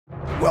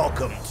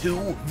Welcome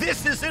to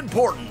This Is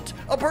Important,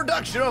 a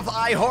production of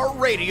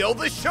iHeartRadio,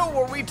 the show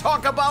where we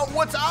talk about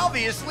what's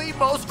obviously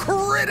most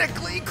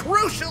critically,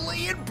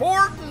 crucially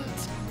important.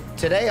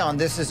 Today on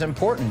This Is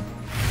Important.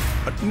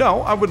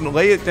 No, I would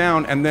lay it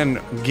down and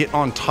then get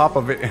on top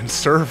of it and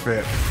surf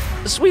it.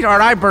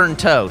 Sweetheart, I burn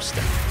toast.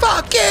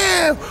 Fuck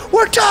you!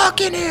 We're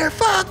talking here,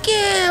 fuck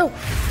you!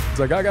 It's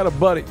like, I got a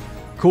buddy,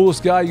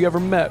 coolest guy you ever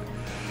met.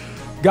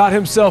 Got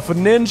himself a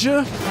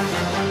ninja.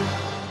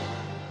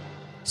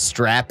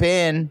 Strap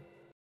in.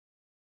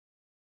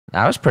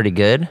 That was pretty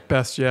good.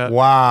 Best yet.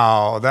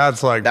 Wow,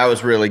 that's like That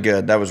was really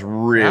good. That was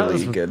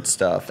really good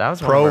stuff. That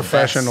was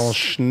professional one of our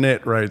best.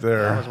 schnit right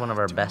there. That was one of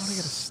our I want to get a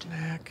best.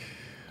 snack.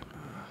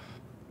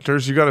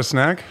 Durs, you got a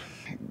snack?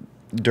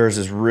 Durs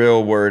is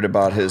real worried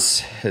about his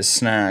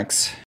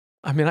snacks.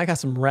 I mean, I got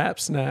some wrap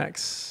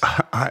snacks.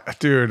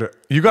 Dude,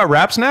 you got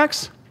wrap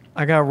snacks?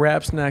 I got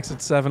wrap snacks at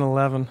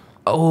 7-Eleven.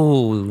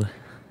 Oh,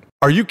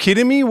 Are you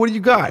kidding me? What do you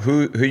got?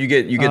 Who you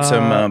get? You get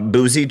some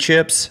boozy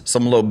chips,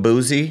 some little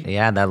boozy.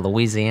 yeah, that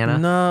Louisiana.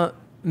 No,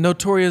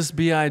 Notorious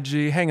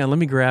B.I.G. Hang on, let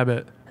me grab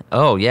it.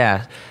 Oh,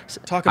 yeah.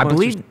 Talk I amongst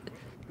believe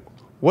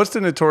What's the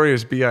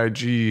Notorious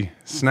B.I.G.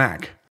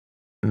 snack?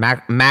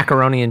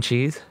 macaroni and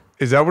cheese.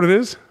 Is that what it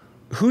is?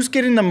 Who's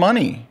getting the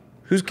money?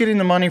 Who's getting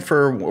the money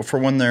for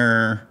when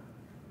they're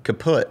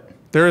kaput?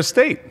 Their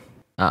estate.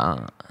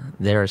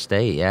 Their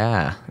estate,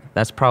 yeah.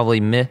 That's probably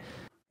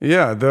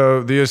Yeah,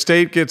 the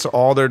estate gets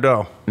all their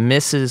dough.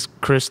 Mrs.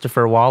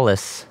 Christopher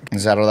Wallace.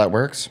 Is that how that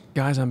works?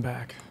 Guys, I'm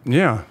back.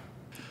 Yeah.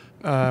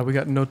 We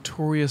got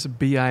Notorious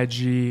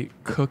B.I.G.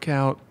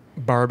 cookout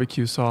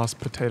barbecue sauce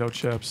potato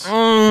chips.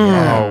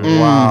 Oh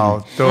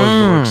wow,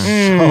 those look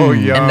so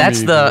yummy. And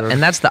that's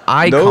the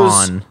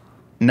icon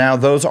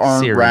Those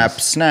aren't series. rap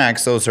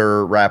snacks. Those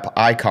are rap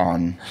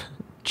icon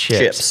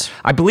chips.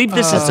 I believe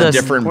this is a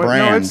different Well,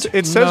 brand. No,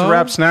 it says No.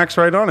 wrap snacks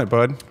right on it,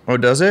 bud. Oh,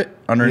 does it?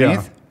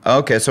 Underneath?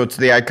 Okay, so it's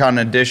the icon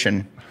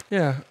edition.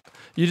 Yeah,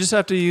 you just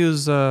have to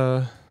use.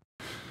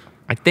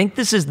 I think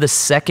this is the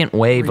second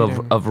wave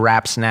Reading. of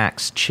Rap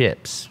Snacks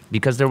chips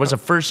because there was a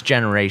first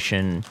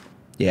generation,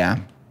 Yeah.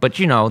 but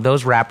you know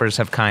those rappers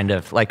have kind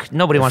of like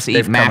nobody wants to eat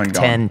they've come Mac and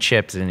gone. 10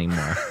 chips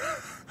anymore.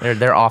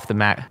 they're off the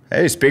Mac.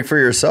 Hey, speak for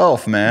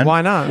yourself, man.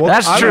 Why not? Well,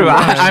 That's I true. don't know.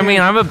 I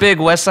mean, I'm a big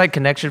West Side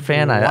Connection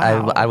fan.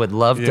 Wow. I would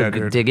love Yeah, to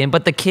dude. dig in,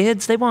 but the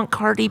kids they want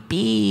Cardi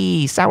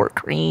B, sour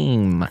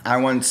cream. I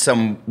want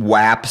some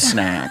WAP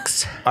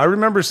snacks. I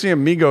remember seeing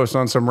Migos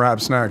on some wrap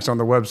snacks on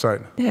the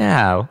website.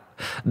 Yeah,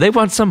 they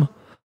want some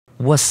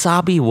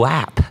wasabi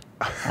wap.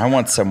 I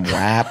want some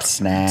WAP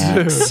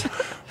snacks.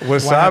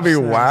 Wasabi snacks,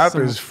 wap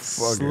some is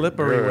fucking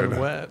slippery good. when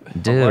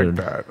wet. Dude, I like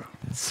that.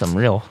 some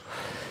real.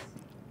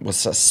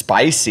 What's a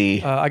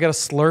spicy? I got a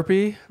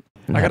Slurpee.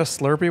 I got a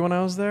Slurpee when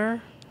I was there.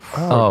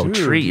 Oh, dude,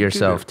 treat you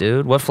yourself, did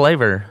dude. What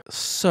flavor?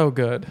 So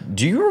good.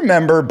 Do you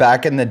remember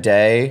back in the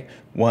day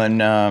when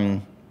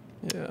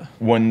Yeah.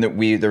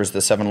 there was the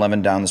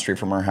 7-Eleven down the street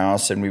from our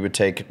house, and we would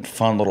take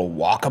fun little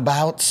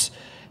walkabouts,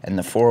 and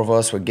the four of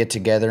us would get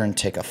together and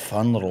take a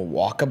fun little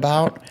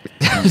walkabout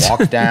and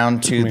walk down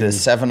to the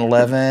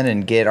 7-Eleven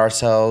and get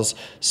ourselves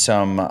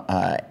some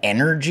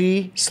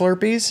energy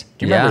Slurpees.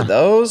 Do you remember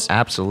those?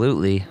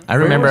 Absolutely. I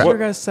Where remember. was your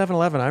guys'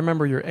 7-Eleven? I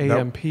remember your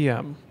AM,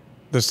 PM.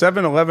 The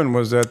 7-Eleven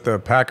was at the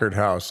Packard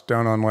house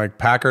down on like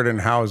Packard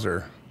and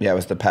Hauser. Yeah, it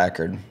was the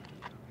Packard.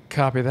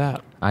 Copy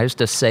that. I used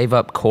to save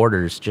up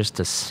quarters just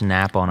to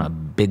snap on a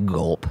big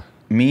gulp.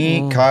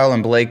 Me, Kyle,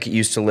 and Blake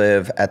used to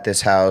live at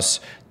this house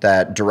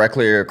that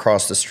directly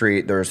across the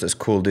street, there was this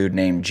cool dude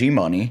named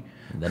G-Money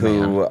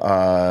who was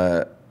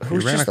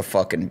ran just a- the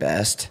fucking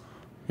best.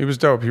 He was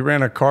dope. He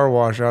ran a car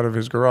wash out of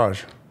his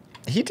garage.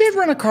 He did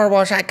run a car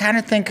wash. I kind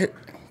of think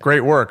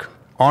Great work.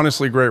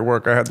 Honestly, great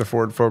work. I had the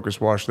Ford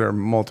Focus wash there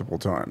multiple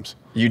times.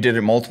 you did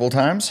it multiple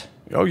times.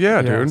 Oh yeah,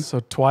 Yeah, dude. so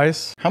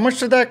twice. How much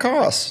did that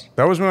cost?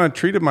 That was when I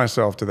treated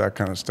myself to that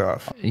kind of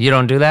stuff. You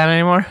don't do that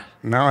anymore?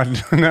 Now I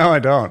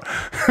don't.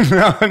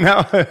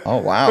 now. Oh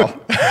wow!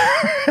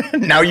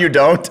 Now you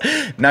don't.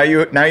 Now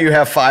you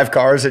have 5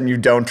 cars and you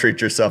don't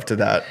treat yourself to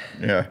that.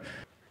 Yeah.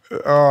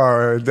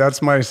 Oh,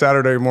 that's my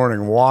Saturday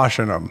morning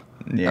washing them.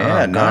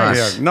 Yeah.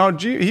 Nice. Yeah. No,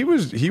 he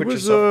was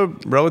yourself-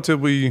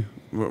 relatively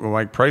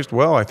like priced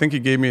well. I think he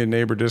gave me a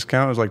neighbor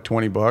discount. It was like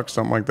 $20,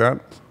 something like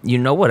that. You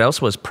know what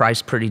else was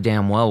priced pretty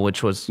damn well,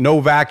 which was No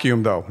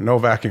vacuum though. No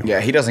vacuum.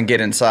 Yeah. He doesn't get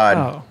inside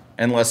Oh.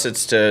 unless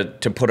it's to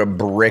put a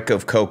brick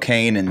of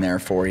cocaine in there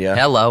for you.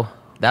 hello.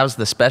 That was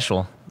the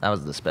special.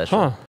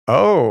 Huh.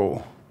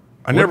 Oh,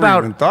 I never about-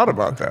 even thought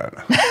about that.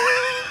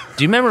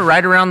 Do you remember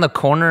right around the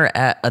corner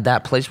at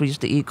that place we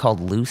used to eat called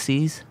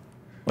Lucy's?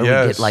 Where we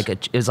Yes. get like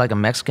it was like a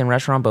Mexican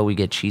restaurant, but we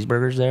get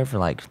cheeseburgers there for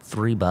like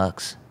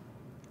 $3.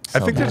 I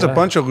think there's a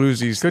bunch of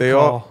Lucy's. Good They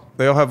call.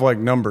 all have like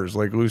numbers,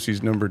 like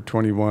Lucy's number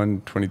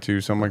 21,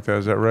 22, something like that.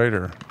 Is that right?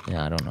 Or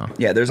Yeah, I don't know.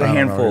 Yeah. There's a don't know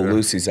handful of either.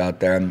 Lucy's out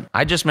there.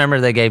 I just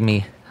remember they gave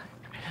me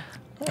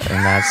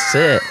And that's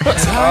it.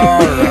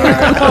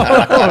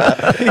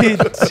 He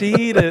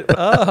teed it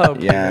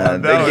up. Yeah,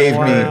 they gave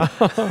me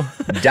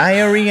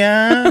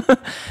diarrhea.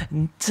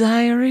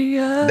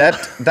 Diarrhea.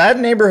 That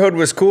neighborhood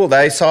was cool.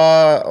 I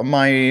saw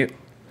my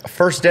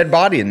first dead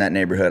body in that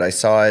neighborhood. I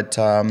saw it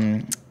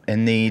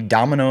in the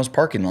Domino's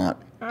parking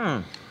lot.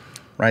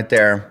 Right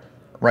there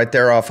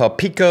off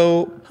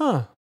Pico.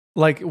 Huh.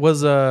 Like, it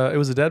was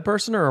a dead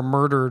person or a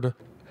murdered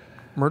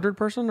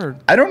person? Or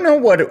I don't know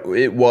what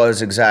it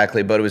was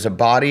exactly, but it was a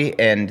body,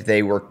 and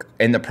they were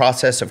in the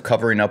process of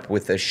covering up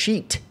with a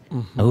sheet.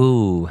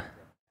 Ooh,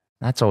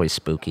 that's always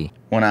spooky.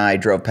 When I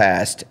drove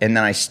past, and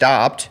then I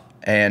stopped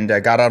and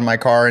got out of my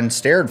car and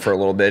stared for a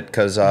little bit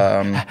because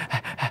I'm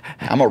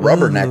a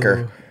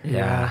rubbernecker.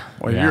 Yeah.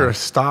 Well, you're a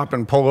stop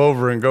and pull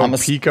over and go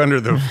peek under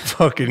the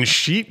fucking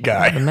sheet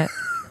guy.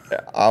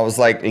 I was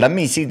like, let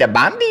me see the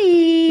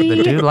body.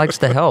 The dude likes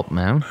to help,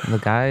 man. The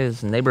guy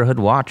is neighborhood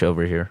watch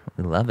over here.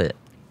 We love it.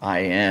 I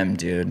am,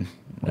 dude.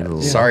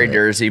 Sorry,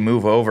 Jersey,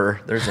 move over.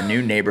 There's a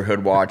new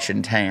neighborhood watch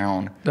in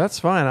town. That's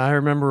fine. I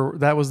remember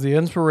that was the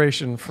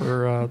inspiration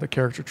for the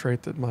character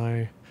trait that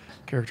my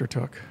character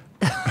took.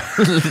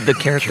 The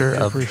character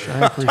of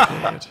I appreciate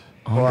it.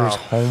 Anders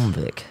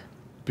Holmvik.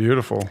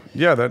 Beautiful.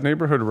 Yeah, that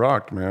neighborhood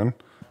rocked, man.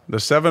 The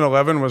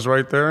 7-Eleven was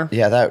right there.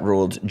 Yeah, that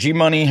ruled. G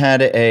Money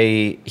had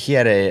a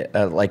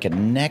like a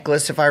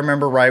necklace, if I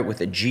remember right,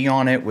 with a G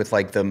on it, with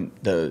like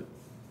the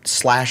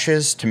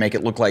slashes to make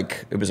it look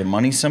like it was a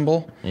money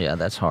symbol. Yeah,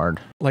 that's hard.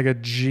 Like a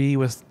G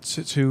with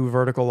two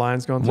vertical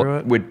lines going through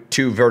it? With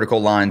two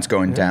vertical lines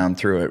going down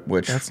through it,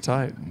 which That's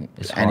tight.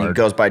 and he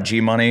goes by G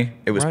Money.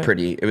 It was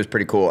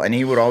pretty cool. And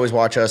he would always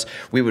watch us.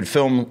 We would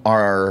film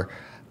our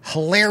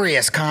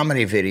hilarious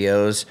comedy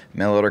videos,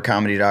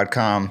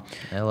 mailordercomedy.com.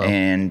 Hello.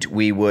 And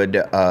we would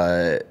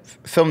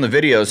film the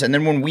videos. And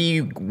then when we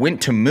went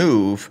to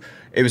move,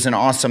 it was an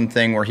awesome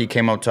thing where he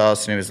came up to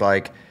us and he was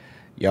like,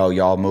 yo,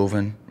 y'all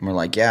moving? And we're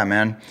like, yeah,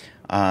 man.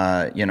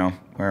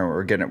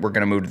 We're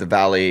gonna move to the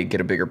valley, get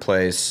a bigger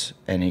place.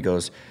 And he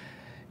goes,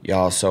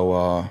 y'all,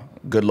 so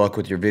good luck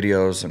with your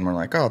videos. And we're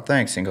like, oh,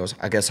 thanks. And he goes,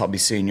 I guess I'll be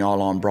seeing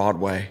y'all on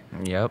Broadway.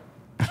 Yep.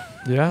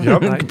 Yeah.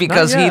 Yep.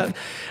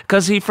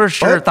 Because he for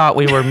sure thought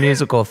we were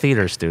musical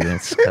theater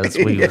students because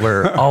we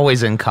were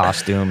always in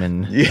costume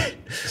and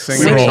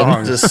Singing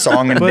songs. Just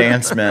song and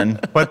dance, man.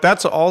 But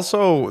that's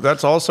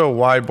also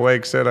why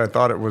Blake said I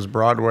thought it was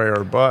Broadway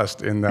or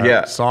bust in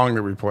that song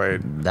that we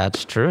played.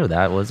 that's true.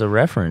 That was a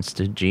reference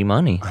to G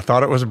Money. I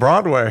thought it was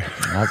Broadway.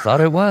 I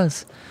thought it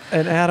was.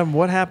 And Adam,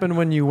 what happened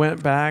when you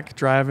went back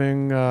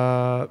driving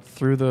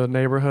through the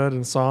neighborhood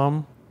and saw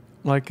him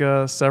like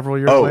several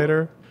years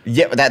later?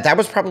 Yeah, that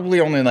was probably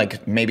only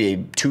like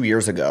maybe 2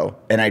 years ago,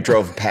 and I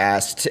drove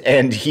past,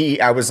 and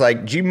I was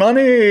like, G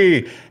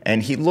Money,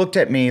 and he looked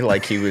at me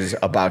like he was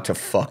about to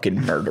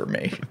fucking murder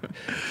me.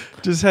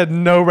 Just had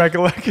no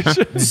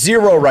recollection.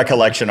 Zero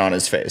recollection on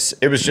his face.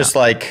 It was just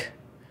like,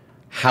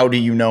 how do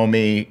you know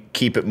me?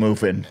 Keep it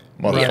moving,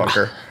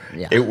 motherfucker.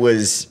 Yeah. It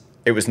was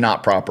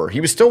not proper. He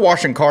was still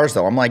washing cars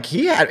though. I'm like,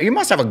 he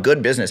must have a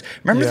good business.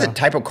 Remember the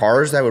type of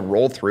cars that would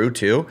roll through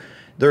too?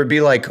 There would be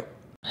like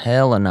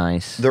Hella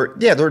nice. there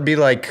would be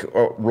like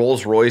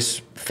Rolls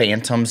Royce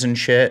Phantoms and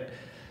shit,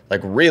 like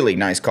really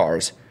nice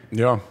cars.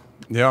 Yeah.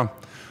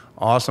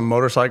 Awesome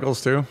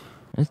motorcycles too.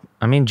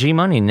 I mean, G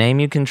Money, name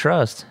you can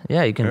trust.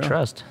 Yeah, you can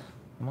trust.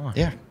 Come on.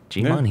 Yeah,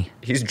 G Money.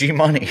 he's G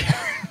Money.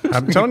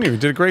 I'm telling you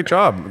did a great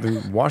job.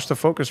 Wash the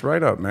focus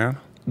right up, man.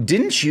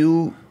 Didn't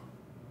you,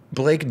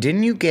 Blake?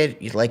 Didn't you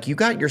get like you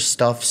got your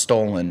stuff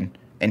stolen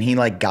and he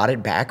like got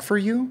it back for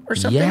you or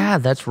something? Yeah,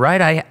 that's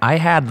right. I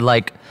had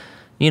like,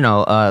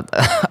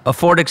 a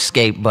Ford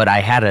Escape, but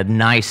I had a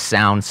nice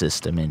sound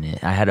system in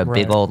it. I had a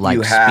big old like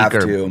You have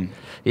speaker. to.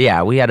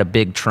 Yeah, we had a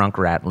big trunk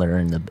rattler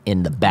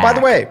in the back. By the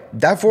way,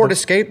 that Ford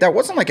Escape, that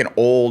wasn't like an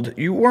old.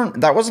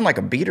 That wasn't like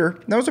a beater.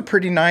 That was a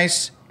pretty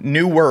nice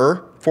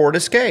newer Ford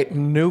Escape.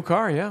 New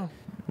car, yeah.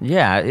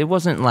 Yeah, it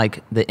wasn't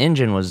like the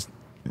engine was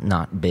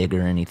not big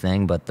or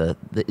anything, but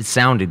it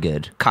sounded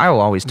good. Kyle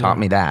always taught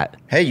me that.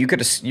 Hey, you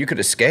could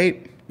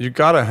escape. You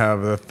gotta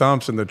have the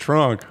thumps in the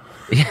trunk.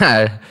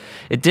 Yeah,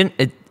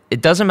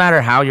 it doesn't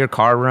matter how your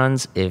car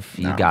runs if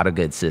you got a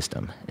good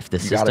system. If the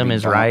system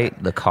is right,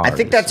 the car. I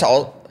think that's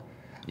all.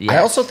 Yes. I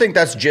also think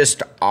that's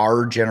just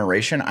our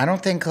generation. I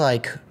don't think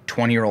like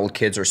 20-year-old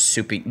kids are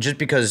super just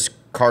because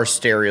car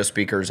stereo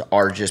speakers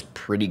are just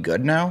pretty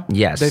good now.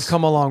 Yes, They've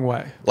come a long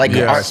way. Like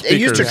it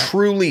used to speakers.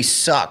 truly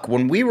suck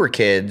when we were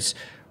kids.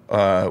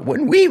 They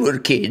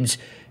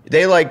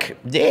like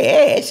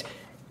yes.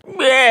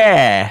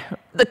 Yeah,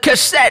 the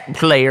cassette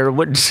player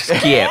would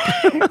skip.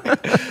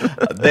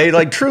 They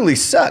like truly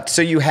sucked.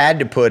 So you had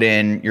to put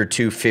in your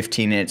two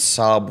 15-inch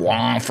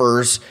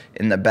subwoofers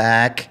in the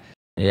back.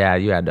 Yeah,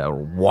 you had to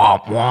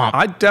womp womp.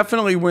 I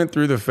definitely went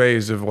through the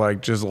phase of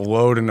like just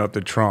loading up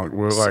the trunk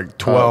with like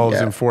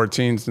 12s and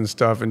 14s and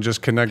stuff and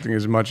just connecting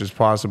as much as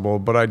possible.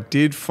 But I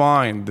did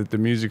find that the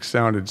music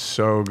sounded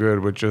so good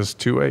with just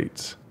 2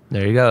 8s.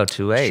 There you go,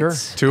 2 8s. Sure.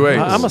 2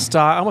 8s.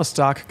 I'm a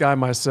stock guy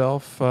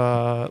myself.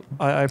 I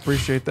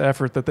appreciate the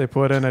effort that they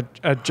put in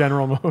at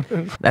General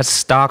Motors. That's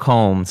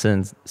Stockholm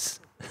since.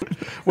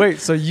 Wait,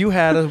 so you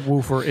had a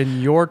woofer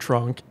in your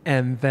trunk,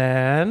 and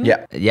then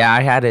Yeah,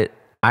 I had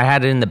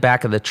it in the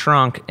back of the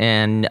trunk,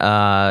 and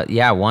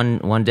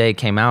one day it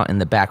came out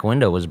and the back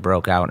window was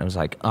broke out, and it was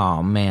like,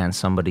 oh man,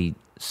 somebody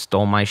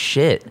stole my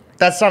shit.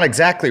 That's not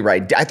exactly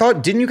right. I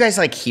thought, didn't you guys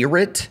like hear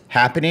it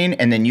happening,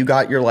 and then you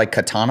got your like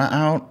katana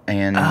out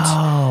and?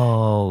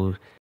 Oh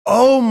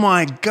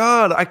my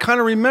God! I kind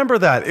of remember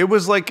that. It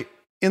was like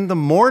in the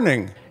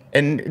morning.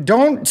 And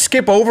don't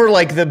skip over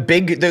like the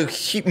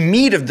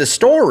meat of the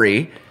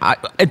story.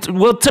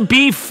 Well, to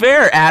be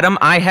fair, Adam,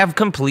 I have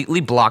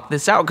completely blocked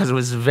this out because it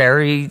was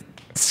very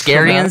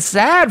scary and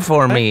sad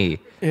for me.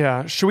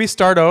 Yeah. Should we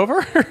start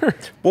over?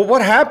 Well,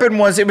 what happened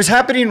was it was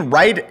happening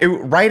right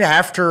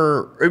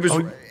after it was.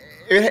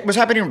 It was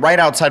happening right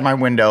outside my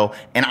window,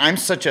 and I'm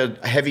such a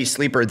heavy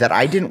sleeper that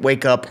I didn't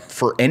wake up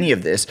for any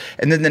of this.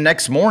 And then the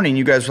next morning,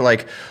 you guys were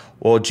like,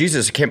 well,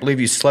 Jesus, I can't believe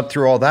you slept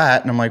through all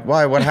that. And I'm like,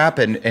 why? What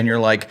happened? And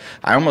you're like,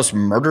 I almost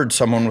murdered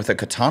someone with a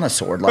katana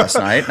sword last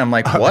night. And I'm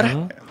like,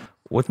 what?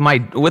 With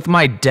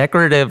my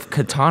decorative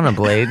katana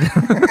blade.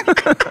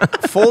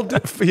 Full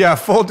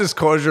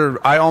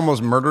disclosure, I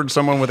almost murdered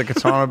someone with a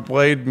katana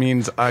blade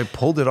means I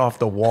pulled it off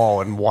the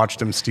wall and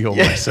watched him steal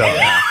myself.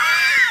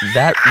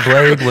 That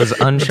blade was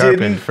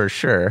unsharpened for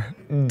sure.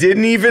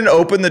 Didn't even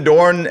open the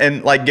door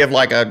and like give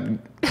like a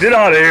get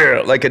out of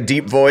here, like a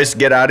deep voice,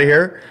 get out of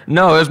here.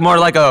 No, it was more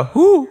like a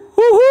whoo, whoo,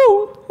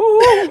 whoo,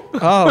 whoo.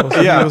 Oh,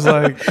 so yeah. He was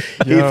like,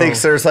 yo. He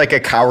thinks there's like a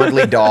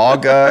cowardly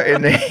dog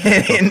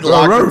in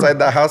locked inside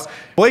the house.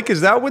 Blake,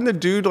 is that when the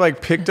dude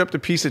like picked up the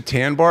piece of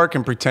tan bark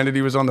and pretended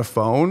he was on the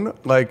phone?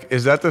 Like,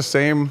 is that the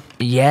same?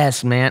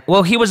 Yes, man.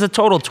 Well, he was a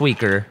total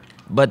tweaker,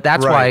 but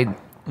that's why.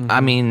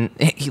 I mean,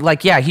 he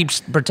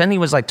pretended he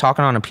was like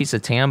talking on a piece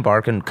of tan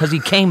bark, and because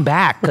he came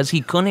back because he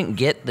couldn't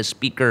get the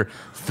speaker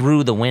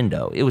through the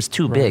window. It was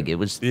too big. It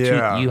was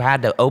you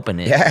had to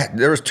open it. Yeah,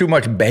 there was too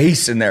much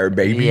bass in there,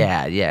 baby.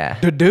 Yeah.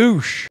 The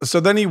douche.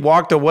 So then he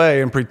walked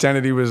away and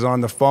pretended he was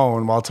on the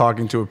phone while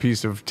talking to a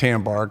piece of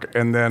tan bark,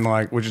 and then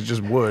which is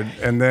just wood,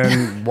 and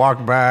then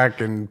walked back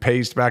and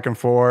paced back and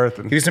forth.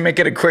 And he used to make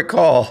it a quick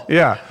call.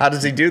 Yeah. How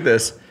does he do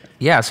this?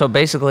 Yeah, so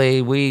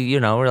basically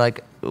we're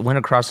like, went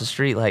across the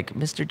street like,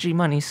 Mr. G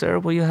Money, sir,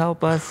 will you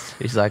help us?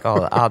 He's like,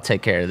 oh, I'll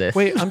take care of this.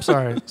 Wait, I'm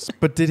sorry,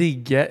 but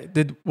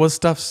was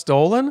stuff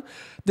stolen?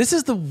 This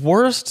is the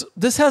worst.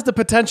 This has the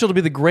potential to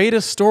be the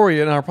greatest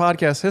story in our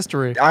podcast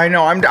history. I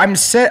know. I'm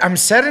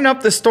setting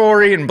up the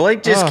story, and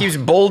Blake just keeps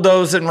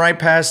bulldozing right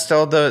past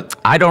all the.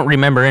 I don't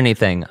remember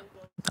anything.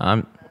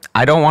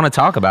 I don't want to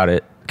talk about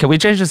it. Can we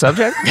change the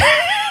subject?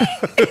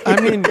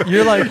 I mean,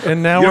 you're like,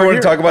 and now you don't we're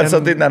want to talk about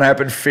something that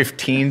happened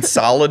 15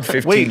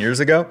 years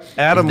ago?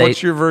 Adam,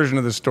 what's your version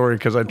of the story?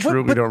 Because I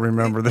truly don't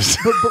remember this.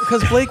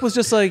 Because Blake was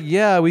just like,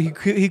 yeah,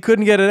 he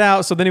couldn't get it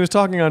out, so then he was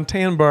talking on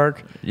tan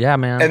bark. Yeah,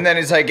 man. And then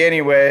he's like,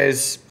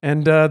 anyways.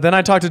 And then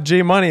I talked to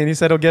G Money, and he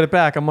said he'll get it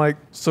back. I'm like,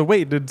 so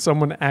wait, did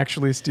someone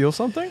actually steal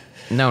something?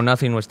 No,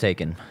 nothing was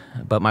taken,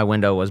 but my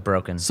window was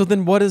broken. So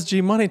then what is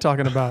G Money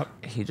talking about?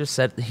 He just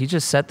set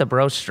the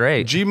bro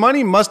straight. G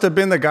Money must have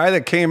been the guy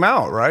that came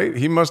out, right?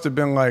 He must have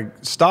been like,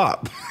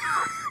 stop.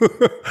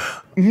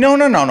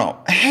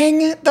 No.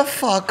 Hang the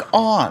fuck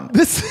on.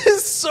 This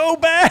is so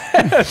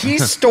bad. He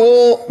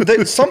stole,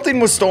 something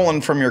was stolen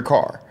from your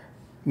car.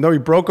 No, he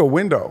broke a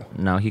window.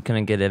 No, he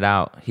couldn't get it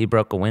out. He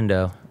broke a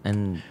window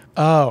and...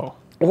 Oh.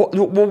 Well,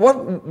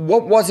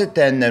 what was it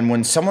then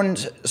when someone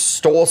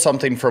stole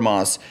something from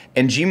us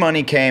and G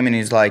Money came and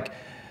he's like,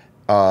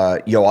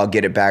 yo, I'll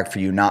get it back for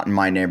you, not in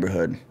my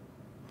neighborhood.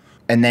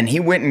 And then he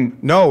went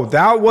and... No,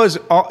 that was...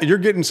 you're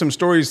getting some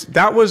stories.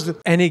 That was...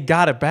 And he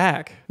got it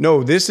back.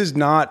 No, this is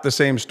not the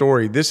same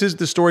story. This is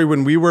the story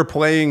when we were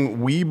playing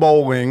Wii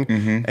bowling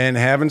and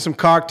having some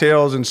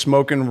cocktails and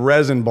smoking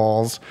resin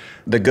balls.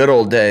 The good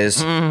old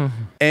days.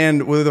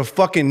 And with a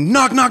fucking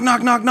knock, knock,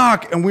 knock, knock,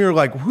 knock. And we were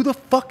like, who the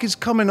fuck is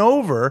coming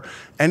over?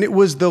 And it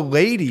was the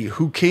lady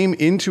who came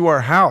into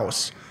our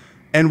house.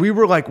 And we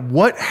were like,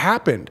 what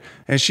happened?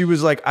 And she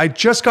was like, I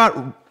just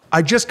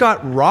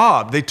got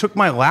robbed. They took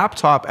my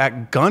laptop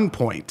at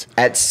gunpoint.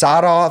 At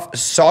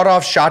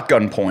sawed-off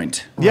shotgun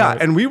point. Yeah,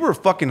 Right. and we were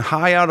fucking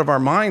high out of our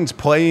minds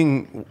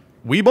playing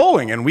Wii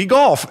bowling and Wii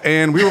golf.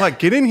 And we were like,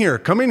 get in here,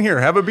 come in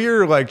here, have a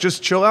beer, like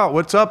just chill out,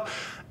 what's up?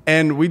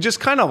 And we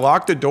just kind of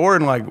locked the door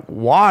and like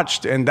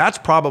watched. And that's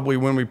probably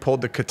when we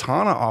pulled the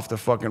katana off the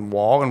fucking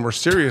wall. And we're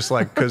serious,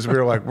 like, because we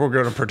were like, we're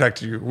going to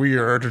protect you.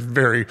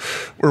 We're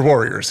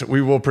warriors.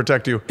 We will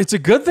protect you. It's a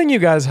good thing you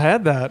guys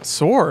had that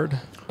sword.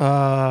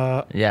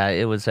 Yeah,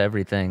 it was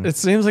everything. It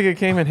seems like it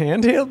came in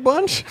handy a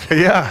bunch.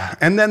 Yeah,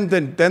 and then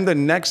the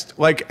next,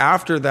 like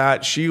after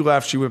that, she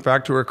left. She went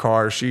back to her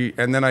car.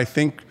 And then I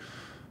think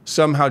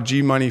somehow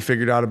G Money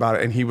figured out about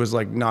it, and he was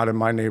like, "Not in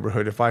my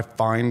neighborhood. If I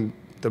find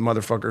the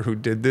motherfucker who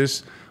did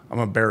this, I'm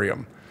gonna bury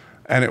him."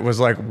 And it was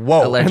like,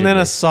 whoa. Allegedly. And then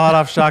a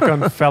sawed-off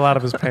shotgun fell out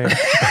of his pants.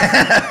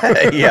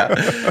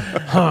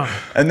 Yeah.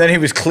 And then he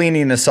was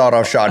cleaning a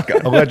sawed-off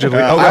shotgun. Allegedly.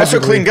 I also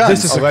clean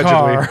guns. This is a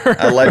Allegedly. car.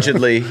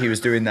 Allegedly, he was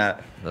doing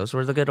that. Those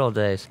were the good old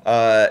days.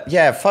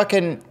 Yeah,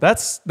 fucking.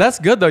 That's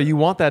good, though. You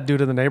want that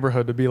dude in the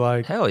neighborhood to be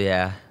like, Hell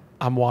yeah.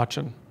 I'm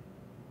watching.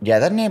 Yeah,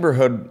 that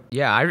neighborhood.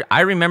 Yeah,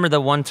 I remember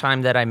the one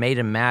time that I made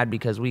him mad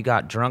because we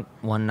got drunk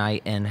one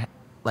night and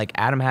like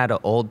Adam had an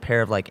old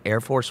pair of like Air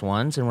Force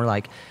Ones and we're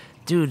like,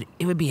 dude,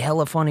 it would be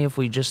hella funny if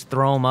we just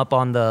throw them up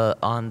on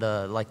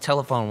the like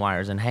telephone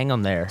wires and hang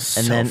them there. And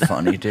So then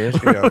funny, dude.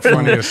 Yeah,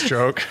 funniest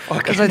joke.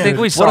 because I think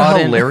we What saw a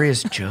it in,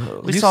 hilarious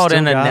joke. we You saw it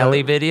in still a got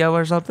Nelly it. video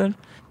or something.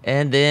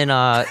 And then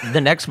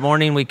the next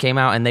morning we came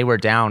out and they were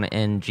down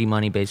and G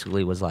Money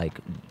basically was like,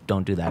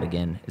 don't do that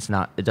again.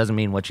 It doesn't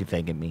mean what you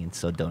think it means,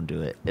 so don't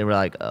do it. They were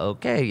like,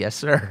 okay, yes,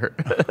 sir.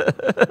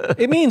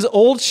 It means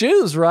old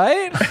shoes,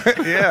 right?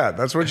 Yeah,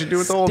 that's what you do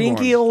with the old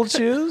Stinky ones. old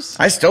shoes.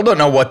 I still don't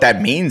know what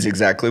that means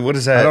exactly. What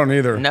is that? I don't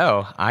either.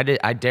 No, I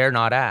dare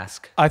not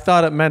ask. I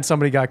thought it meant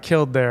somebody got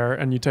killed there,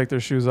 and you take their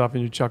shoes off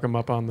and you chuck them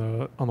up on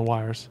the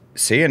wires.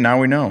 See, and now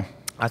we know.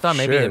 I thought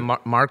maybe Shit.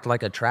 it marked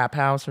like a trap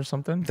house or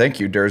something. Thank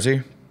you,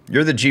 Dersey.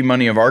 You're the G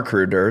Money of our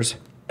crew, Durs.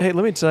 Hey,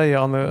 let me tell you,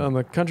 on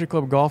the country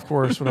club golf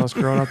course when I was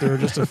growing up, there were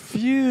just a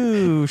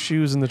few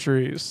shoes in the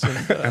trees.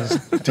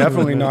 And,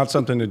 Definitely not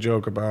something to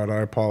joke about. I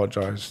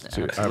apologize. I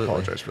Absolutely.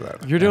 apologize for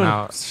that. you're doing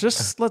Now-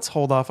 just let's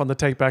hold off on the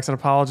takebacks and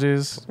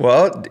apologies.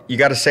 Well, you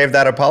got to save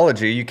that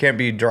apology. You can't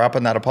be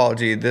dropping that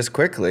apology this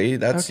quickly. You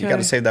got Okay.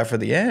 to save that for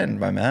the end,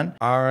 my man.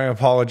 I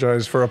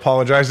apologize for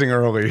apologizing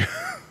early.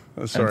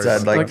 Sorry. And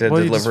I'd like to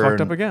well, you just deliver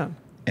fucked up again.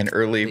 an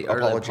early The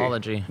early apology.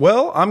 apology.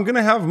 Well, I'm going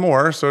to have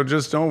more, so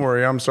just don't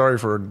worry. I'm sorry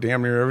for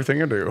damn near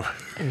everything I do.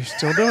 You're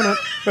still doing it.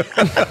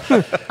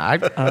 I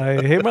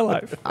I hate my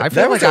life. I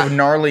feel That was like a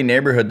gnarly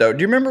neighborhood, though.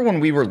 Do you remember when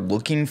we were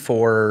looking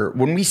for,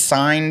 when we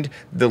signed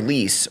the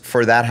lease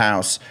for that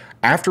house,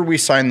 after we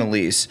signed the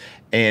lease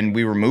and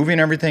we were moving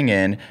everything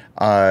in,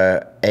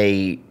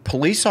 a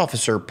police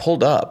officer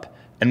pulled up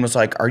and was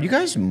like, "Are you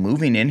guys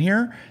moving in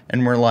here?"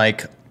 And we're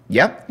like,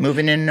 "Yep,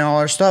 moving in all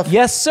our stuff."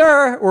 Yes,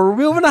 sir. We're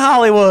moving to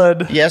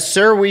Hollywood. Yes,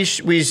 sir. We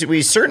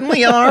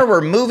certainly are.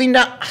 We're moving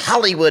to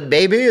Hollywood,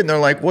 baby. And they're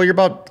like, "Well, you're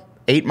about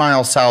 8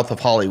 miles south of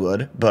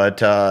Hollywood,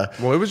 but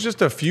Well, it was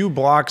just a few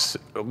blocks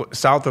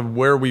south of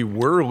where we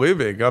were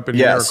living up in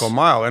Yes. Miracle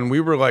Mile, and we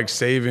were like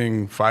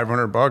saving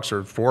 $500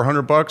 or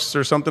 $400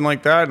 or something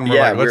like that. And we're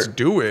Yeah, like, let's we're-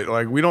 do it.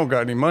 Like, we don't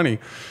got any money.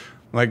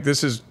 Like,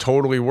 this is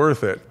totally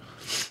worth it.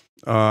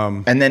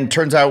 And then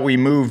turns out we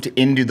moved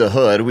into the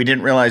hood. We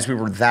didn't realize we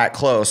were that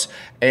close.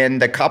 And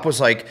the cop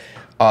was like,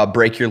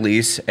 break your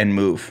lease and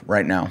move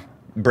right now.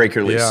 Break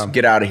your lease. Yeah.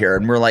 Get out of here.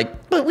 And we're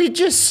like, but we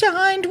just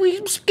signed. We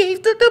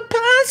gave the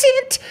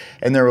deposit.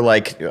 And they were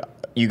like,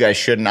 you guys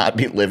should not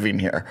be living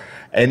here.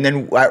 And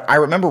then I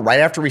remember right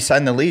after we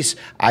signed the lease,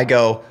 I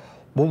go,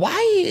 well,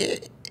 why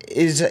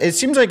is it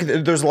seems like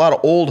there's a lot of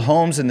old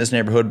homes in this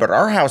neighborhood, but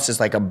our house is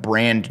like a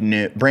brand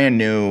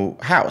new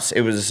house.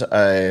 It was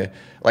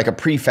like a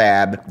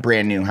prefab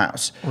brand new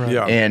house.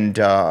 Yeah. And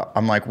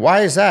I'm like,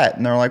 why is that?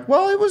 And they're like,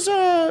 well, it was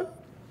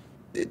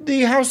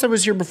the house that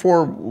was here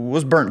before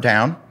was burnt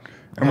down.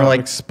 And we're like,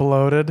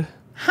 Exploded.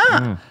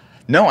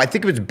 no, I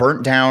think it was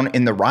burnt down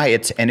in the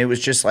riots, and it was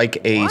just like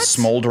a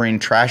smoldering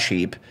trash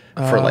heap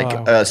for like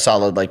a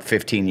solid like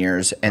 15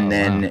 years, and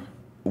then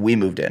we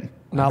moved in.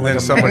 Not like then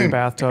a somebody-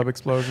 bathtub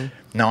explosion.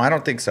 No, I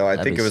don't think so. I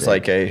think be it was sick.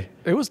 like a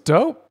It was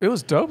dope. It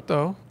was dope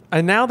though.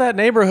 And now that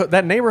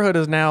neighborhood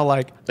is now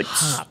like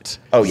hot.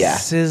 oh yeah,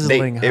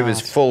 Sizzling It was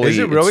hot. fully. Is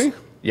it really?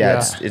 Yeah,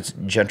 Yeah. it's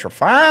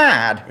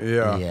gentrified.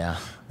 Yeah. Yeah.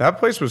 That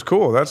place was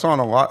cool. That's on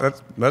a lot.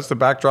 That's the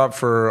backdrop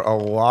for a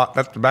lot.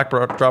 That's the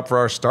backdrop for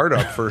our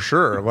startup for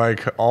sure.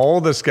 Like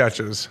all the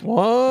sketches.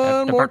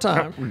 One more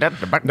time. That's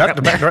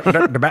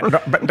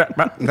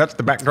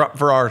the backdrop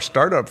for our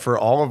startup for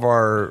all of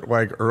our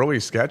like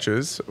early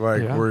sketches.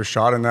 Like Yeah. were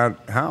shot in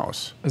that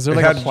house. Is there It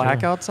like a had-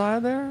 plaque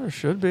outside there? There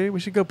should be. We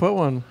should go put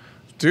one.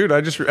 Dude,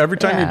 every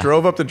time Yeah. you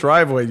drove up the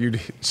driveway,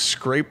 you'd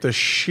scrape the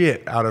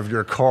shit out of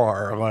your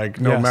car. Like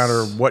no Yes.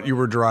 matter what you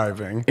were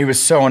driving. It was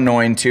so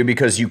annoying too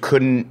because you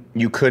couldn't.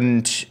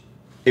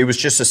 It was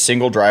just a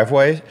single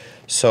driveway,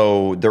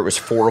 so there was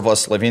 4 of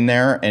us living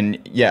there, and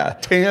yeah,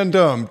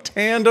 Tandem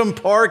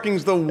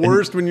parking's the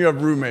worst when you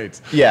have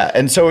roommates. yeah,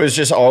 and so it was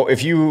just all.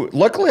 If you,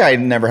 luckily, I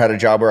never had a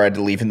job where I had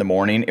to leave in the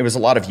morning. It was a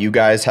lot of you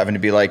guys having to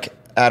be like,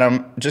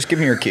 Adam, just give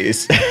me your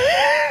keys.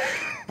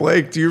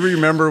 Blake, do you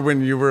remember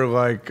when you were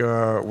like,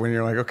 when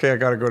you're like, okay, I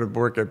got to go to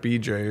work at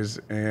BJ's,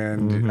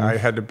 and I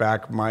had to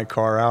back my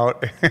car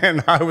out,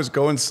 and I was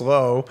going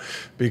slow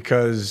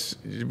because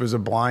it was a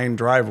blind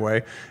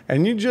driveway,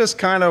 and you just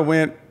kind of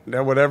went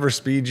at whatever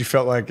speed you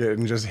felt like it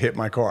and just hit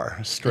my car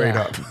straight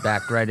Yeah, up.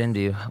 backed right into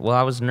you. Well,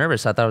 I was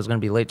nervous. I thought I was going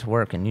to be late to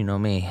work, and you know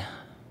me.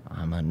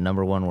 I'm a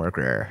number one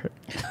worker.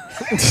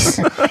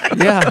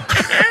 Yeah.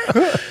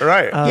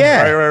 Right.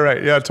 Yeah.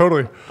 Right. Yeah,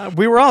 totally.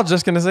 We were all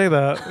just going to say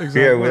that.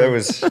 Exactly. Yeah, that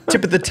was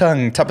tip of the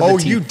tongue, top of the Oh,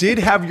 teeth. you did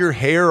have your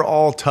hair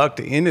all tucked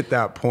in at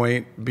that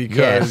point because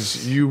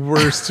Yes. you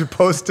were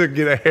supposed to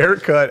get a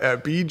haircut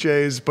at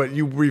BJ's, but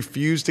you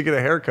refused to get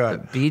a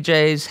haircut.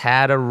 BJ's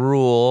had a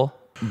rule.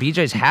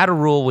 BJ's had a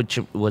rule which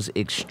was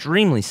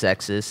extremely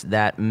sexist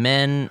that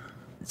men's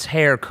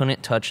hair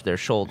couldn't touch their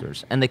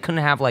shoulders, and they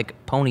couldn't have like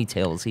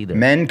ponytails either.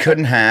 Men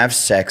couldn't have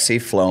sexy,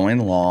 flowing,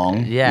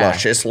 long, Yeah.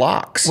 luscious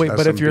locks. Wait, That's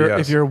but some if you're BS.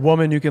 if you're a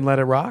woman, you can let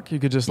it rock. You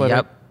could just let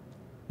Yep.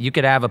 You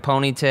could have a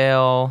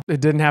ponytail. it.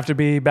 It didn't have to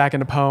be back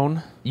in a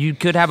pone. You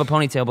could have a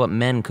ponytail, but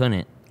men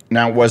couldn't.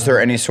 Now, was there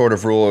any sort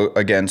of rule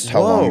against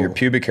how long Whoa. your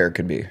pubic hair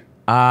could be?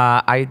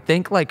 I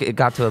think like it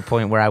got to a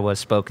point where I was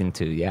spoken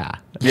to. Yeah.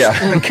 Yeah,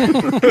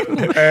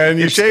 And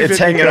you shaved it's it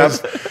hanging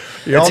because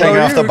off. y'all It's hanging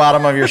know off the you.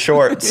 bottom of your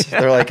shorts.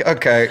 They're like,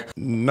 okay,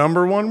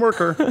 Number one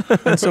worker.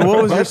 And so,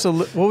 what was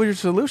what was your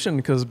solution?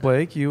 Because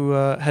Blake, you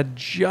had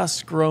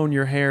just grown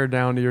your hair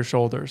down to your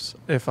shoulders.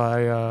 If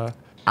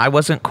I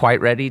wasn't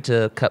quite ready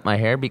to cut my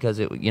hair because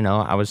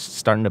I was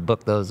starting to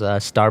book those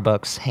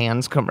Starbucks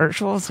hands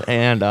commercials,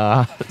 and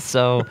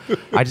so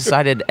I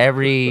decided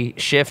every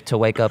shift to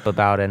wake up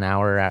about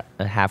a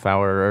half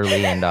hour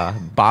early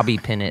and bobby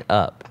pin it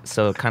up,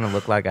 so it kind of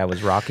looked like I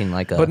was rocking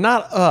like a. but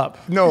not up,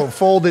 No,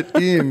 fold it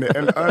in.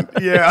 And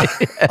yeah.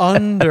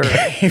 under.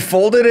 he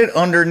folded it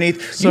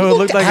underneath. So you it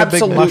looked like a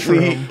big absolutely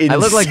mushroom. insane. I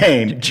look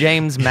like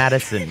James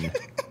Madison,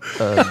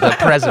 the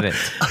president.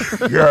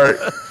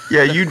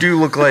 Yeah, you do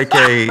look like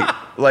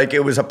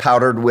it was a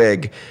powdered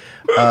wig.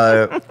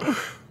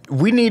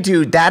 We need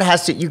to. That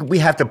has to. We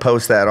have to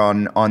post that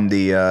on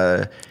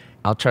the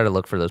I'll try to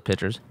look for those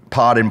pictures.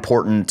 Pod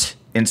Important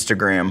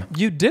Instagram.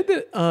 You did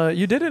it.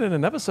 You did it in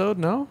an episode,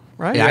 no?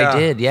 Right? Yeah, Yeah. I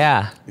did.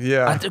 Yeah.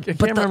 Yeah. I I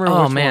can't remember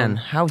Oh which man, one.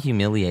 how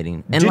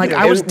humiliating! And Did like you-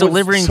 I was it was-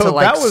 delivering so to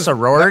like that was-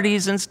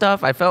 sororities and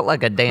stuff. I felt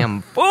like a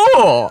damn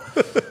fool.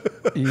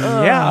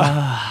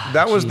 Yeah.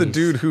 That was the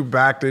dude who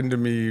backed into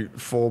me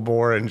full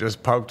bore and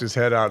just poked his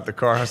head out the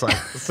car. I was like,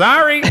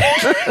 sorry.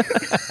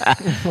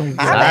 Sorry,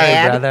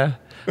 brother.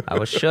 I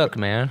was shook,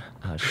 man.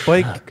 I was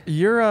Blake, shook.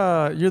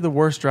 you're the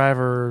worst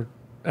driver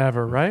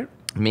ever, right?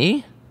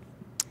 Me?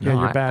 Yeah,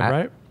 you're bad, I-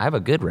 right? I have a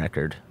good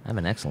record. I have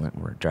an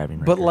excellent driving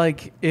record. But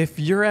like, if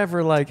you're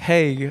ever like,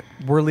 hey,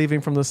 we're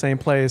leaving from the same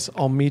place,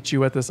 I'll meet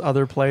you at this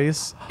other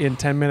place in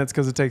 10 minutes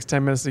because it takes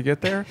 10 minutes to get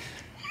there.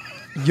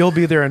 You'll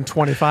be there in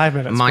 25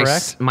 minutes,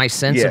 correct? my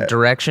sense Yeah. of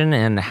direction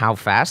and how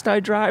fast I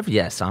drive,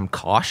 yes, I'm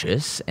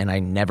cautious and I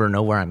never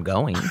know where I'm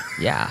going.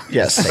 Yeah.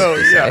 Yes. Safe So,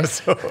 to say. yeah.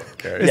 So,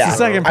 okay. It's the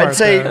second part. I'd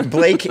say though.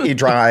 Blake he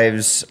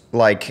drives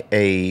like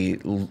a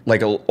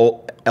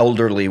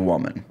elderly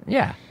woman,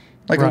 Yeah.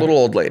 like Right. a little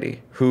old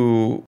lady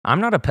who. I'm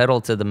not a pedal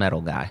to the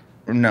metal guy.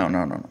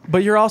 No.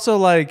 But you're also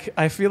like,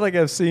 I feel like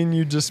I've seen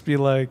you just be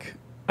like,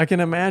 I can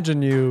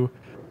imagine you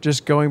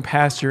just going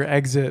past your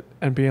exit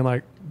and being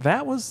like,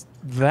 that was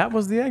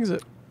the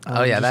exit.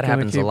 Oh, yeah, just that gonna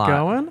happens a keep lot.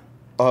 Going.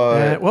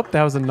 Whoop,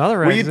 that was another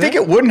Well, exit. you'd think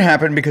it wouldn't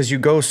happen because you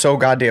go so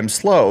goddamn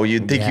slow.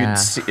 You'd think Yeah.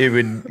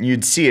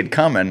 you'd see it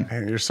coming.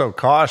 And you're so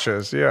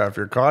cautious. Yeah. If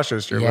you're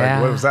cautious, you're Yeah.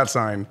 like, what was that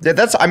sign? Yeah,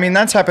 that's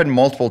happened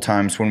multiple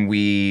times when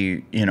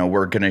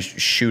we're gonna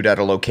shoot at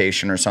a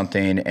location or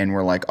something, and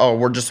we're like, oh,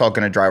 we're just all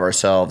gonna drive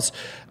ourselves.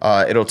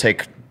 It'll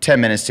take 10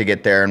 minutes to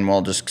get there, and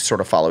we'll just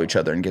sort of follow each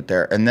other and get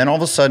there. And then all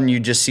of a sudden, you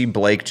just see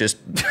Blake just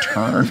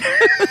turn,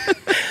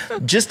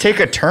 just take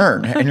a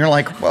turn, and you're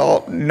like,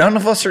 well, none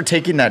of us are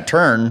taking that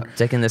turn.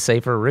 Taking the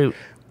safer route.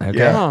 Okay.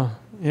 Yeah. Huh.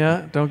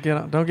 Yeah, don't get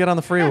on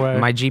the freeway.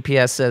 My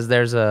GPS says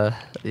there's a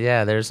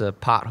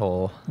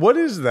pothole. What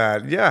is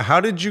that? Yeah. How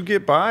did you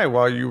get by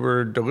while you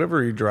were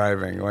delivery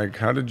driving? Like,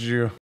 how did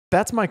you?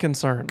 That's my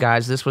concern.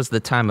 Guys, this was the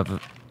time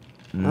of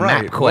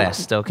Right.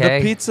 MapQuest, okay?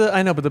 The pizza,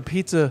 I know, but the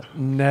pizza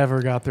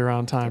never got there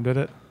on time, did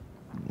it?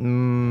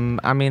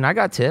 I mean, I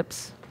got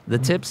tips. The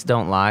tips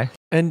don't lie.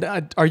 And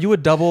are you a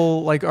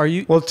double? Like, are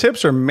you? Well,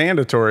 tips are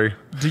mandatory.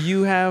 Do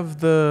you have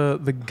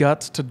the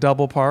guts to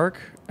double park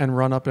and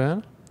run up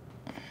in,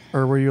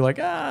 or were you like,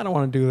 I don't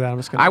want to do that. I'm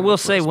just gonna. I will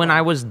say, when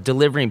I was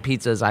delivering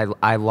pizzas,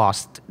 I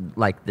lost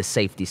like the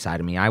safety side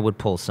of me. I would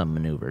pull some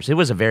maneuvers. It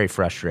was a very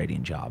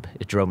frustrating job.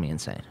 It drove me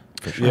insane.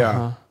 For sure.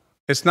 Yeah.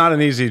 It's not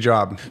an easy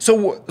job.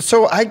 So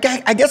I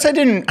guess I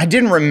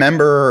didn't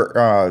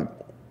remember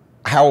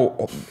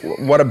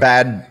what a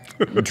bad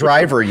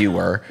driver you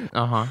were.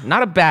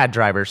 Not a bad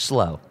driver,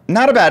 slow.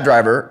 Not a bad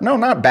driver. No,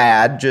 not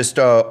bad. Just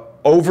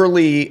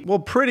overly. Well,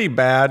 pretty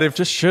bad if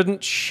just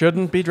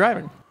shouldn't be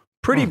driving.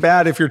 pretty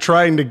bad if you're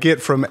trying to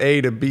get from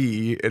A to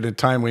B in a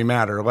timely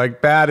manner.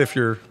 Like bad if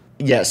you're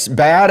Yes,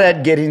 bad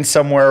at getting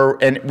somewhere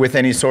with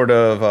any sort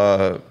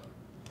of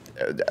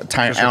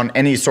time on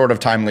any sort of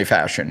timely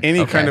fashion.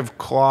 any kind of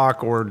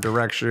clock or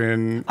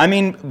direction. I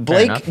mean,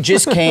 Blake enough.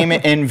 just came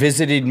and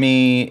visited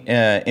me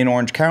in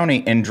Orange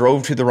County and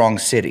drove to the wrong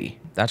city.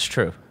 That's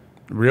true.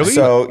 Really?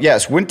 So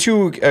yes, went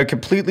to a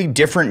completely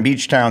different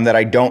beach town that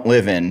I don't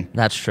live in.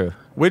 That's true.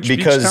 Which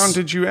because beach town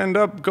did you end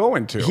up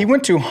going to? He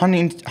went to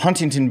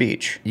Huntington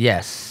Beach.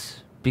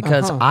 Yes.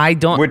 because I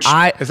don't.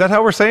 Is that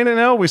how we're saying it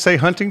now? We say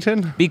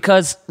Huntington?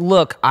 Because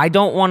look, I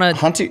don't want to.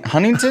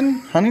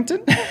 Huntington?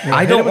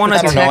 I don't want to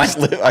text.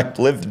 I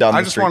lived down the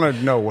I just street. want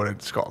to know what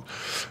it's called.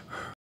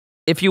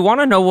 If you want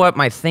to know what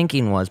my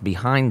thinking was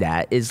behind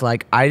that, is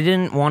like I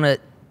didn't want to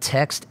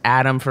text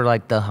Adam for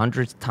like the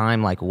 100th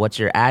time, like, what's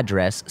your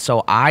address?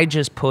 So I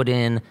just put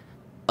in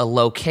a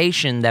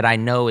location that I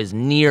know is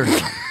near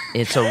him.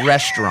 It's a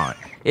restaurant.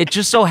 It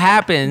just so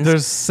happens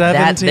There's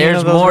 17 that there's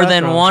of those more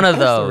than restaurants. one of Of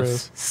course there those.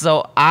 is.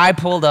 So I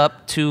pulled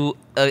up to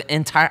an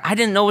entire. I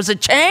didn't know it was a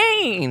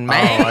chain,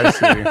 man.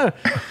 Oh,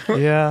 I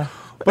see. Yeah.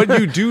 But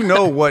you do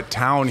know what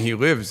town he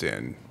lives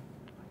in.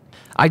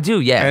 I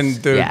do, yes.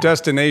 And the yeah.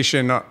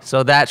 destination.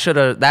 So that should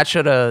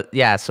have,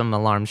 yeah, some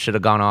alarms should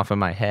have gone off in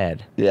my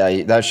head.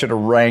 Yeah, that should have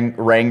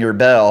rang your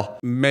bell.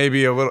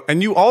 Maybe a little.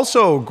 And you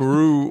also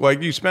grew,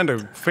 like, you spent a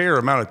fair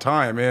amount of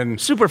time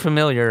Super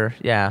familiar,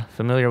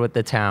 familiar with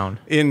the town.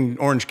 in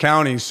Orange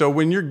County. So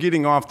when you're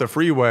getting off the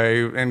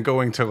freeway and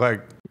going to,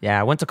 like, Yeah,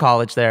 I went to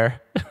college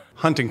there.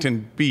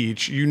 Huntington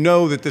Beach, you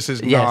know that this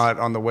is Yes. not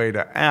on the way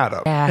to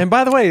Adam. Yeah. And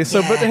by the way,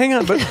 but hang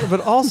on, but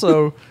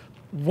also,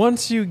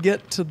 once you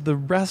get to the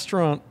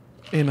restaurant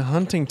in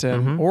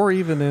Huntington or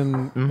even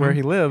in where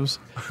he lives,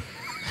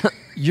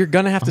 you're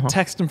gonna have to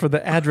text him for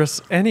the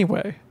address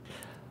anyway.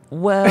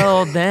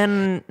 Well,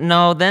 then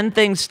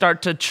things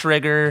start to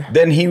trigger.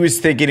 Then he was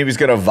thinking he was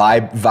gonna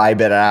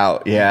vibe it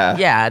out. Yeah.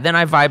 Yeah, then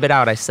I vibe it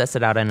out. I suss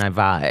it out and I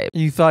vibe.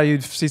 You thought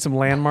you'd see some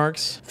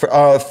landmarks?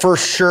 For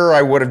sure,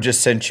 I would have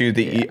just sent you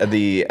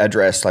the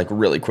address like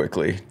really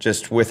quickly,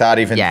 just without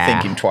even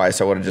thinking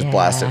twice. I would have just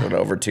blasted it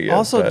over to you.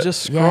 Also, but-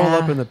 just scroll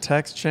up in the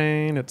text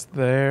chain. It's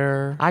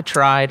there. I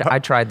tried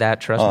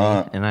that, trust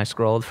me. And I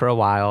scrolled for a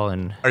while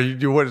and Are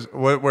you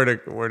where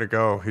to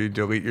go? You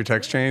delete your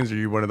text chains? Are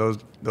you one of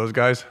those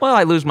guys? well,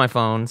 I lose my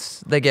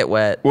phones. They get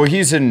wet. Well,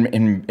 he's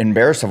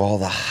embarrassed of all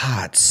the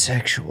hot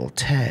sexual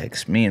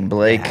texts me and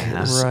Blake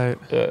Right.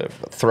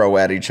 throw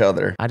at each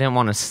other. I didn't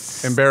want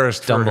to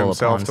Embarrassed for stumble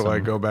himself upon to like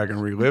some- go back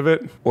and relive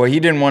it. Well,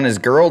 he didn't want his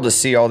girl to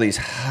see all these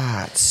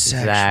hot sexual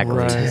Exactly.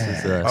 Right. This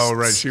is a- Oh,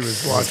 right. She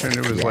was watching.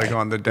 It was like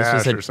on the was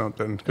dash a- or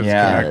something because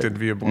Yeah. it's connected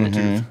via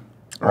Bluetooth.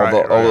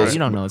 All those You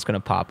don't know it's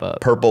gonna pop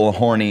up. purple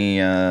horny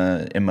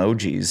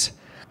emojis.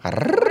 A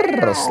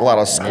lot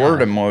of squirt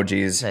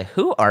emojis. Say,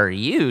 who are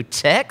you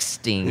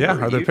texting? Yeah,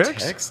 are there You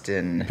pics?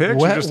 texting. Pics or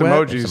Wet, just wet,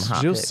 emojis? some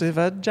hot Juicy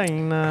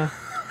vagina.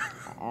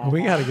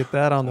 We got to get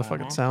that on the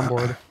fucking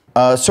soundboard.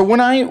 So when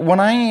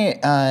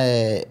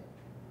I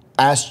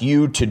asked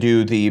you to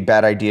do the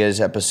Bad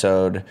Ideas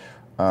episode,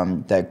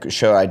 that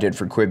show I did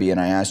for Quibi, and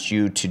I asked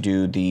you to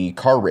do the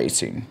car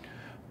racing,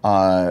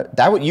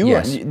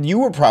 Yes. you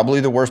were probably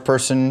the worst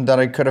person that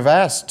I could have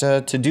asked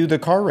to do the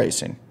car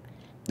racing.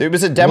 It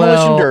was a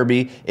demolition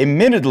derby.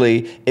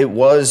 Admittedly, it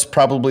was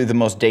probably the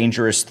most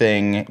dangerous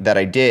thing that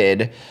I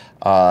did,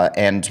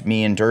 and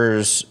me and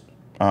Durs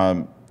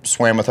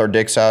swam with our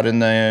dicks out in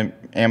the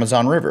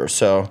Amazon River.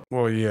 So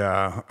Well,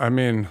 yeah. I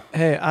mean,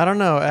 Hey, I don't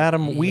know,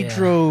 Adam. We Yeah.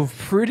 drove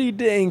pretty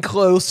dang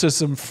close to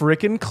some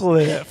freaking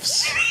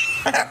cliffs.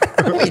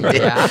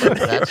 Yeah,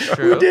 that's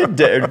true.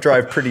 did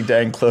drive pretty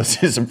dang close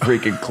to some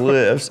freaking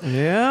cliffs.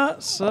 Yeah,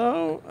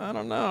 so I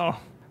don't know.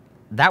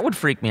 That would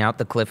freak me out,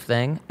 the cliff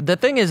thing. The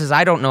thing is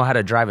I don't know how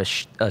to drive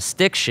a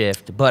stick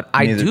shift, but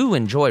I Neither. do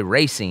enjoy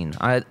racing.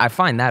 I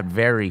find that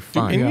very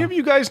fun. any of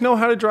you guys know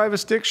how to drive a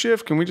stick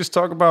shift? Can we just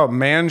talk about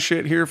man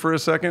shit here for a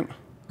second?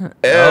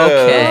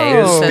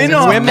 Okay, who says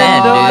Spin-off it's women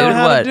men, don't dude? know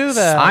how to What? do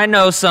that. I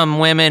know some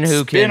women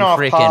who can Spin-off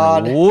freaking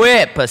pod.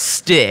 whip a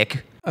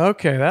stick.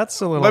 Okay, that's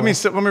a little. Let me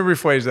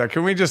rephrase that.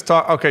 Can we just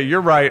talk? Okay, you're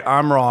right.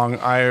 I'm wrong.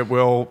 I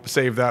will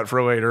save that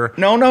for later.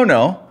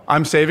 No.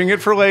 I'm saving it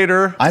for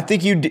later. I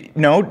think you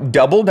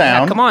double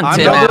down. Yeah, come on, I'm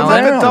Tim double,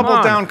 Allen. I'm a Come double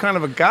on. down kind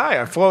of a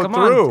guy. I float Come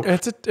on. through.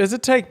 It's a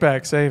take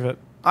back. Save it.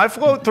 I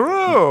float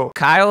through.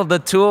 Kyle the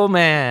Tool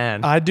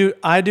Man. I do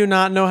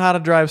not know how to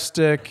drive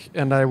stick,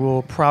 and I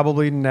will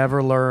probably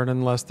never learn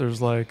unless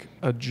there's like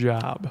a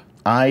job.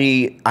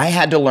 I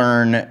had to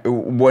learn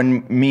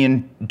when me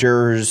and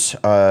Durs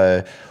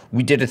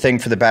we did a thing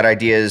for the Bad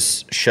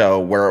Ideas show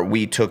where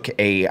we took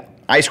a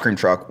ice cream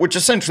truck, which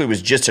essentially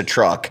was just a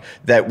truck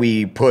that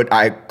we put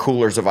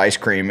coolers of ice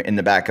cream in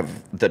the back of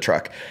the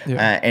truck,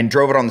 and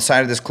drove it on the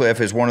side of this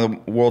cliff. Is one of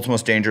the world's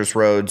most dangerous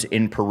roads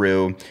in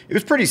Peru. It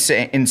was pretty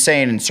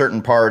insane in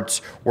certain parts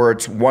where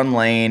it's one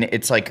lane,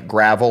 it's like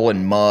gravel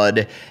and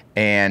mud,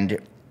 and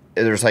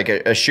there's like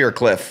a sheer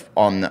cliff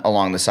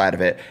along the side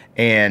of it.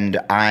 And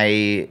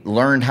I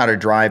learned how to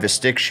drive a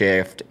stick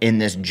shift in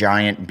this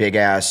giant big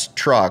ass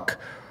truck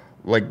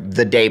like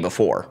the day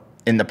before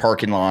in the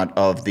parking lot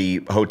of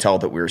the hotel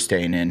that we were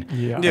staying in.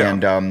 Yeah.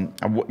 And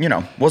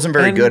wasn't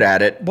very good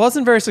at it.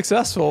 Wasn't very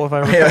successful, if I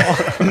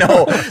recall.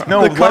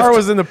 No. The car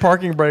was in the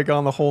parking brake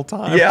on the whole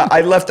time. Yeah,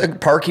 I left a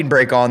parking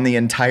brake on the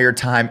entire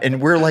time, and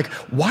we're like,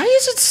 why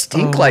does it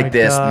stink Oh like my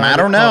this? God, I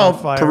don't it caught on know.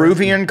 fire.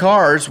 Peruvian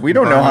cars, we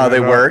don't know how they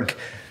Burning it up. work.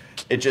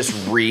 It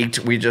just reeked.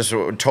 We just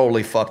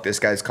totally fucked this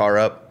guy's car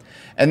up.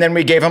 And then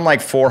we gave him like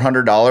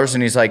 $400,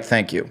 and he's like,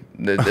 thank you.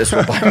 This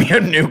will buy me a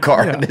new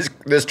car. Yeah.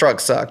 This truck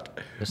sucked.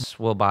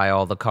 We'll buy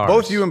all the cars.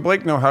 Both you and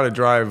Blake know how to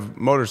drive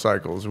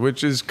motorcycles,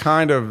 which is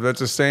that's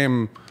the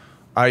same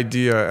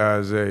idea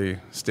as a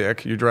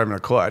stick. You're driving a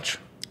clutch.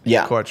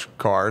 Yeah. Clutch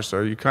car,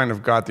 so you kind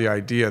of got the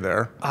idea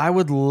there. I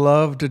would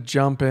love to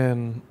jump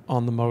in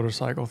on the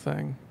motorcycle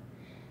thing.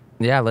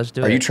 Yeah, let's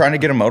do it. Are you trying to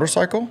get a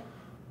motorcycle?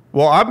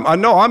 Well,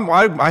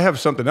 I have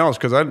something else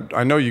because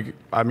I know you.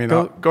 I mean,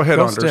 go ahead,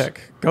 Anders.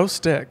 Go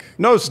stick.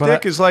 No,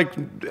 stick is like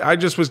I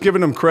just was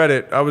giving them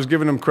credit. I was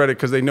giving them credit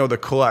because they know the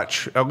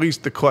clutch, at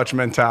least the clutch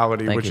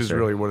mentality, which is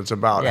really what it's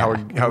about. Yeah.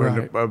 How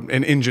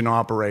an engine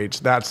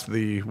operates. That's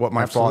what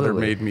my father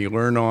made me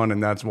learn on,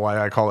 and that's why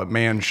I call it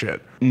man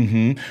shit.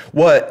 Mm-hmm.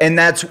 What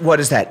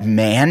is that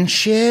man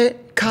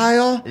shit,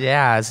 Kyle?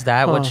 Yeah, is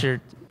that what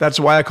you're?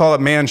 That's why I call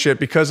it man shit,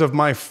 because of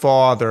my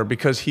father,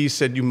 because he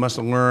said you must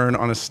learn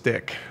on a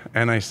stick.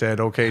 And I said,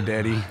 okay,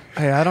 Daddy.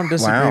 Hey, I don't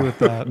disagree with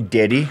that.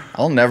 Daddy,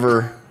 I'll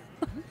never.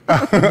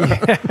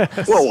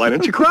 Well, why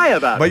don't you cry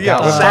about it? But yeah,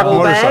 let's talk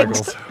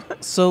motorcycles.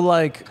 So,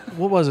 like,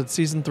 what was it,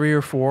 season 3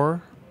 or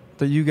 4,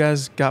 that you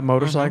guys got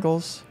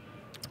motorcycles?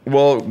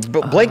 Well,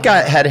 Blake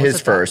had his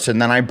first, and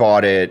then I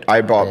bought it.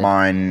 I bought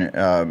mine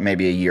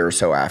maybe a year or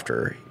so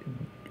after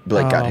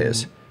Blake got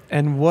his.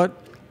 And what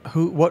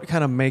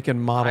kind of make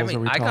and models are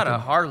we talking? I got a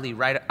Harley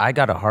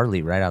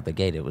right out the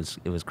gate. It was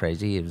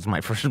crazy. It was my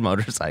first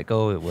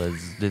motorcycle. It was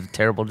a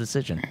terrible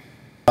decision.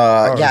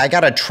 Yeah, I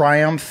got a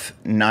Triumph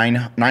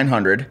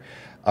 900.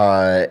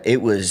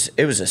 It was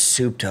a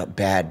souped up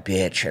bad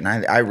bitch, and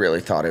I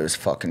really thought it was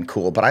fucking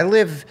cool. But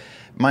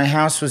my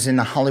house was in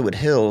the Hollywood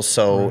Hills,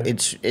 so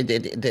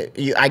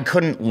I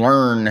couldn't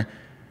learn.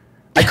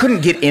 I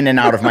couldn't get in and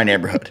out of my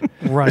neighborhood.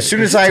 Right. As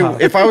soon as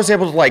if I was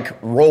able to like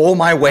roll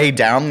my way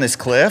down this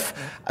cliff,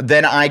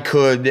 then I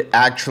could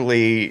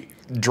actually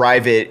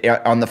drive it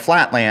on the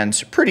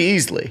flatlands pretty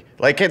easily.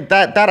 Like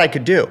that I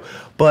could do.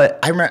 But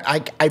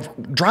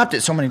I've dropped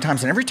it so many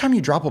times, and every time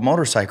you drop a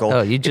motorcycle,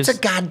 it's a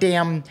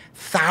goddamn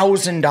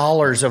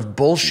 $1,000 of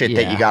bullshit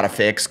that you got to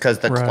fix because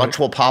the clutch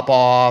will pop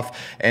off,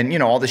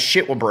 and all the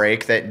shit will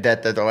break. That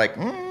they're like,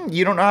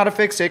 you don't know how to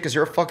fix it because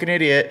you're a fucking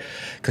idiot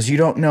because you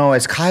don't know,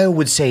 as Kyle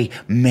would say,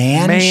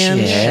 man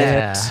shit.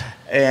 Yeah.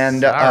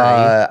 And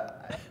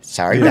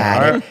sorry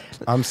about it.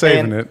 I'm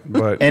saving it,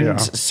 but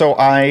So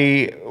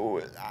I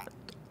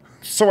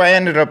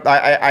ended up,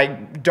 I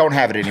don't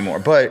have it anymore,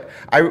 but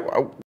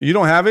You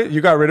don't have it?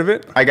 You got rid of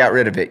it? I got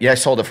rid of it. Yeah, I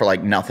sold it for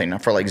like nothing,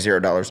 for like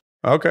 $0.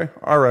 Okay,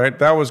 all right.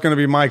 That was going to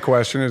be my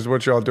question, is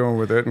what y'all doing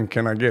with it, and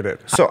can I get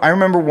it? So I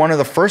remember one of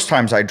the first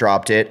times I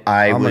dropped it,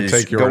 I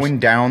was going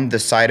down the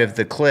side of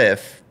the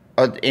cliff.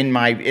 In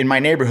my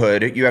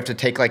neighborhood, you have to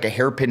take like a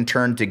hairpin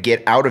turn to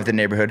get out of the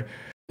neighborhood.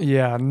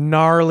 Yeah,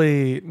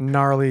 gnarly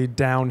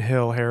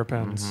downhill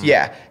hairpins. Mm-hmm.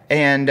 Yeah,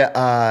 and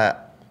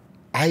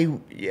I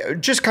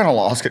just kind of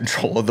lost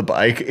control of the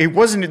bike. There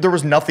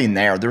was nothing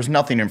there. There was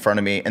nothing in front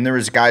of me. And there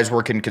was guys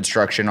working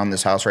construction on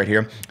this house right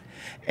here.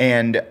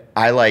 And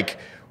I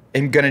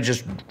am going to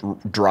just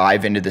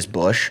drive into this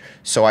bush.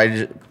 So I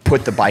just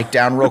put the bike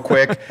down real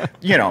quick,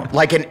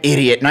 like an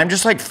idiot. And I'm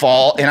just like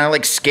fall, and I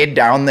like skid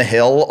down the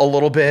hill a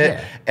little bit.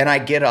 Yeah. And I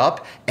get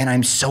up, and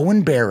I'm so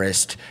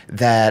embarrassed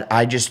that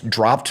I just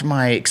dropped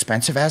my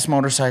expensive ass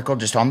motorcycle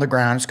just on the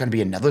ground. It's going to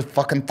be another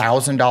fucking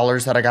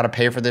 $1,000 that I got to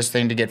pay for this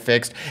thing to get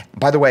fixed.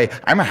 By the way,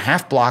 I'm a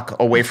half block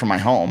away from my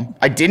home.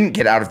 I didn't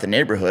get out of the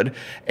neighborhood.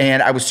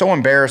 And I was so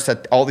embarrassed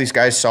that all these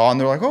guys saw, and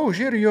they're like, oh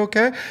shit, are you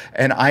okay?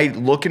 And I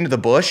look into the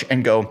bush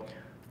and go,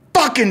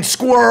 fucking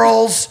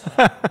squirrels.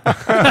 Oh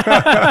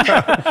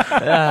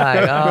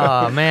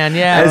man,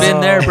 yeah, I've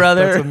been there,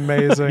 brother. That's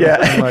amazing.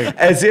 Yeah,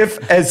 as if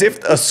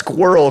a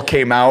squirrel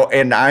came out,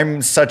 and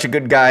I'm such a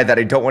good guy that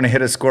I don't want to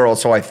hit a squirrel,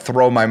 so I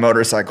throw my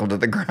motorcycle to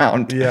the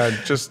ground. Yeah,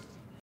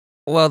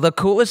 Well, the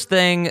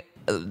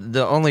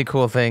only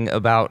cool thing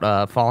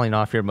about falling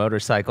off your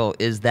motorcycle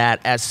is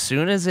that as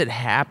soon as it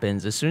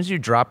happens, as soon as you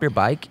drop your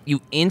bike,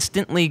 you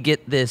instantly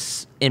get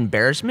this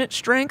embarrassment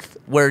strength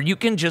where you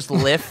can just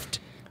lift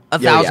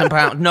 1,000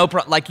 pounds,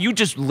 like you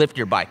just lift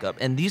your bike up,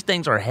 and these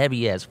things are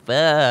heavy as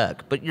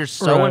fuck. But you're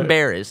so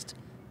embarrassed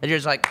that you're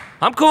just like,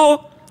 I'm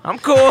cool.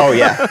 Oh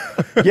yeah,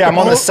 yeah. I'm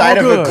on the side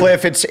of a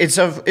cliff. It's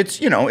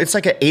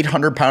like an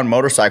 800-pound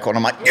motorcycle, and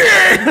I'm like,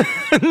 yeah,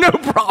 no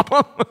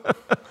problem.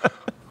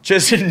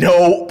 Just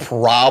no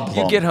problem.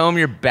 You get home,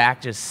 your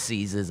back just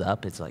seizes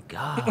up. It's like,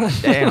 God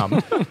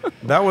damn.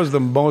 that was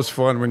the most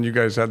fun when you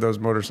guys had those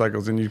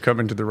motorcycles, and you come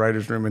into the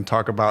writer's room and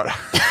talk about.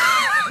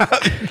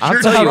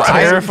 I'll tell you, how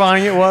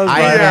terrifying it was.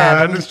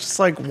 And it's just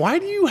like, why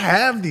do you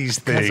have these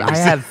things? I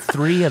had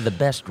 3 of the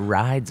best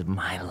rides of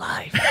my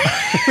life.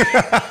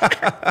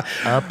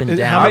 Up and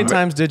down. How many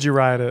times did you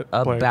ride it?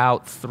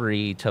 About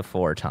 3 to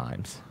 4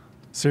 times.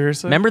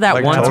 Seriously? Remember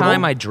that one total?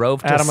 time I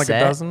drove to Adam, set?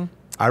 like a dozen?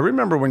 I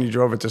remember when you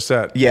drove it to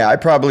set. Yeah, I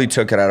probably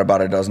took it out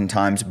about a dozen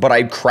times, but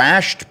I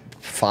crashed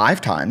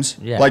 5 times.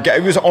 Yeah. Like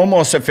it was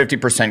almost a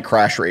 50%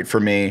 crash rate for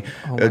me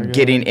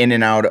getting in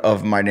and out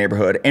of my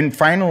neighborhood. And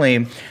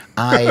finally,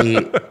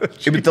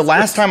 the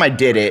last time I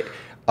did it,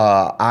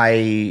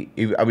 I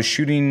was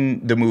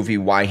shooting the movie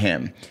Why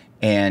Him,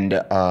 and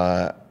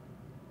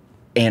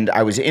and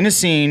I was in a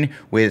scene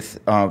with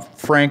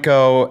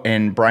Franco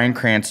and Bryan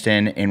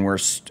Cranston, and we're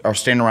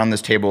standing around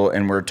this table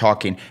and we're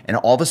talking, and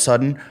all of a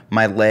sudden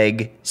my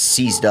leg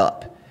seized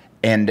up,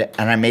 and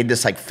I made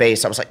this like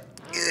face. I was like,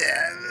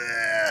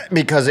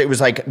 because it was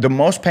like the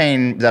most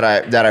pain that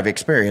I've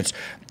experienced,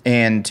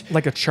 and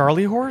Like a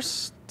Charlie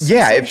horse?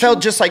 yeah, sensation? it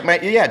felt just like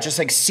just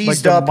like seized Like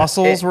the up.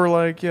 muscles were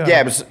like,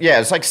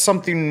 It's like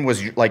something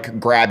was like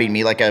grabbing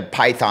me, like a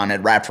python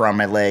had wrapped around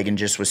my leg and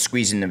just was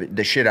squeezing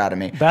the shit out of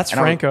me. That's And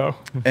Franco.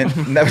 and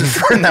that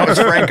was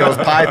Franco's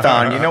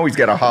python. You know he's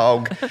got a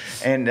hog.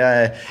 And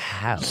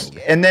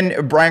and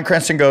then Bryan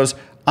Cranston goes,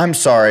 "I'm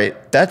sorry,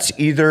 that's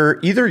either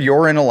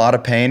you're in a lot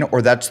of pain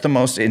or that's the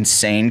most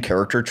insane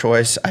character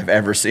choice I've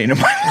ever seen in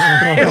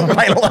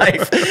my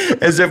life."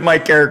 As if my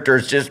character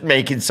is just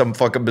making some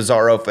fucking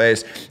bizarro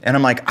face. And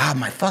I'm like,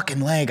 my fucking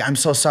leg. I'm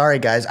so sorry,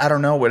 guys. I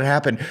don't know what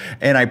happened.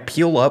 And I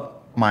peel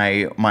up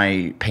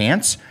my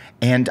pants,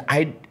 and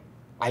I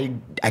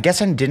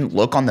guess I didn't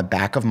look on the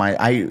back of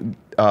my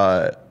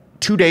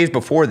 2 days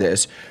before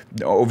this,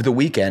 over the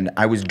weekend,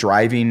 I was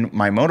driving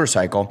my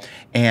motorcycle,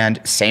 and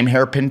same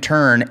hairpin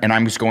turn, and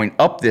I was going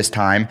up this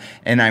time,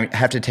 and I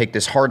have to take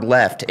this hard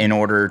left in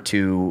order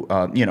to,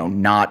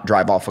 not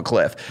drive off a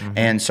cliff. Mm-hmm.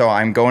 And so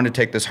I'm going to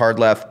take this hard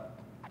left,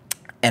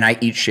 and I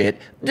eat shit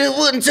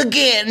once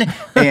again,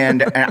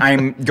 and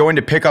I'm going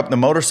to pick up the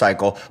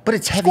motorcycle, but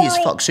it's heavy as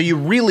fuck, so you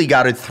really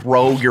got to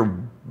throw your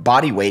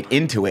body weight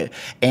into it,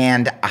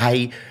 and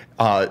I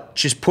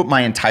just put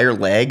my entire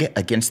leg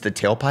against the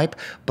tailpipe,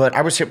 but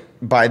I was hit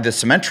by the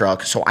cement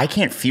truck, so I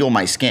can't feel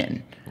my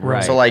skin.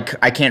 Right. So like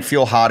I can't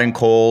feel hot and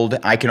cold.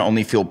 I can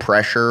only feel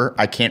pressure.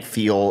 I can't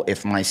feel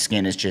if my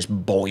skin is just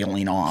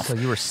boiling off. So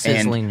you were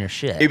sizzling your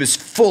shit. It was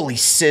fully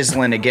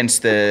sizzling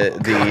against the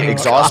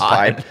exhaust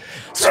pipe.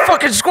 It's a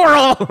fucking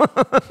squirrel.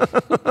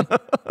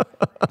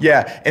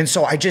 Yeah, and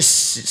so I just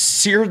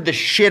seared the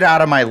shit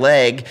out of my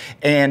leg,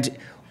 and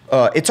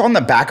it's on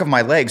the back of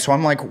my leg. So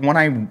I'm like, when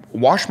I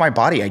wash my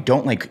body, I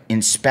don't like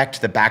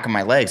inspect the back of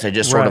my legs. I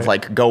just sort of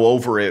like go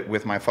over it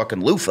with my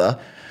fucking loofah.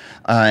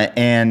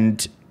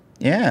 And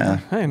yeah,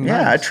 Hey, nice.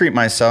 yeah, I treat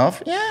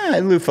myself. Yeah, I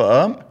loofah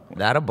up.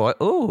 That a boy.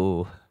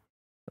 Ooh,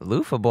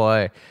 loofah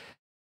boy.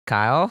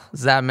 Kyle,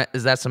 is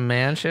that some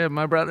man shit,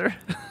 my brother?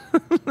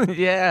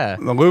 Yeah.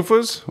 The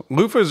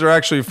loofahs are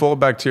actually full of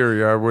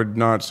bacteria. I would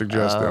not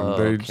suggest them.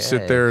 They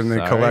sit there and they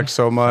collect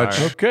so much.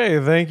 Sorry. Okay,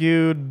 thank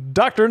you,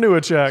 Dr.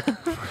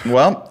 Newacheck.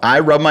 Well, I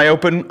rub my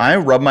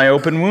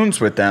open wounds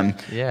with them.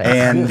 Yeah.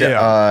 And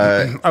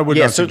I would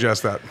not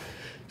suggest that.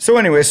 So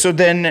anyway, so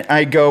then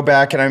I go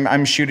back and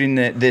I'm shooting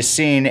this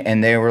scene,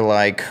 and they were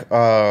like,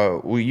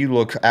 well, you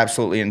look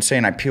absolutely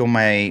insane. I peel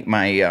my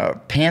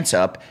pants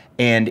up,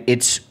 and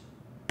it's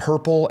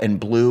purple and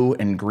blue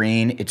and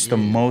green. It's the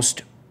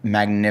most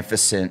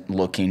magnificent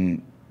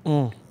looking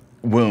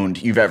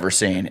wound you've ever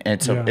seen.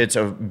 And it's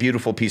a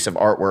beautiful piece of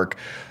artwork.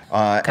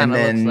 And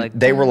then like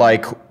they were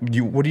like,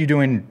 what are you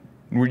doing?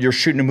 You're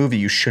shooting a movie.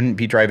 You shouldn't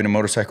be driving a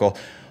motorcycle.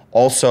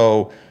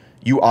 Also,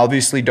 you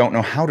obviously don't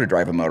know how to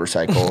drive a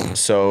motorcycle,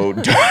 so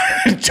don't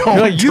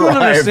Like, you don't drive.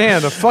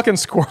 understand, a fucking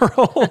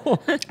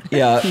squirrel.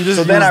 Yeah. You just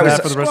So then use I was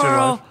that for the rest of your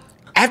life.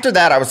 After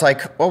that, I was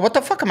like, well, what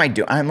the fuck am I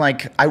doing? I'm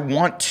like, I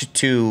want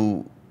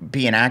to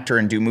be an actor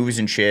and do movies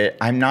and shit.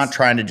 I'm not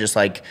trying to just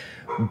like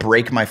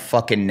break my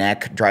fucking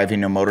neck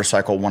driving a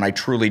motorcycle when I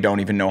truly don't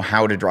even know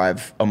how to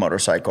drive a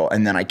motorcycle,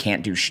 and then I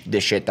can't do the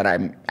shit that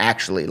I'm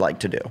actually like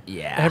to do.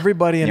 Yeah.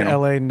 Everybody in You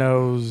know? LA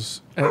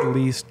knows at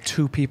least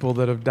 2 people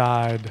that have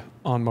died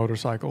on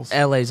motorcycles.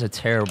 LA's a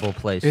terrible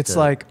place. It's to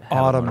like have a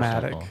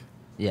automatic. motorcycle.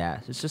 Yeah,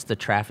 it's just the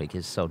traffic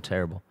is so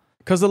terrible.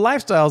 Because the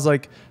lifestyle's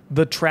like,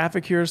 the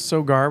traffic here is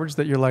so garbage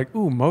that you're like,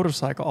 ooh,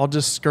 motorcycle. I'll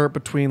just skirt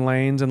between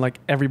lanes, and like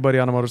everybody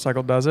on a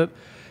motorcycle does it.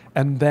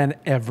 And then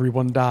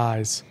everyone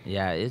dies.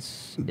 Yeah,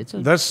 it's a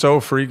That's so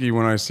freaky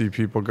when I see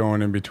people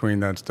going in between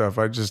that stuff.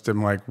 I just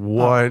am like,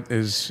 what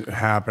is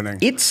happening?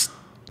 It's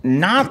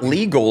not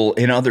legal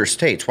in other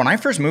states. When I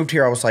first moved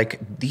here, I was like,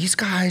 these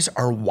guys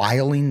are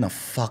wiling the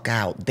fuck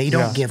out. They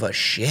don't give a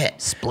shit.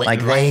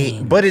 Splitting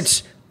lanes. But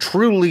it's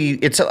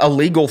a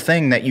legal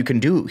thing that you can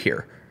do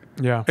here.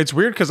 Yeah. It's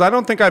weird because I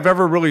don't think I've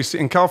ever really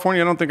seen, in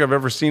California, I don't think I've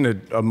ever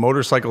seen a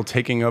motorcycle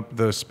taking up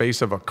the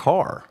space of a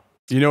car.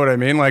 You know what I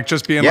mean? Like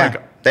just being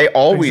like, they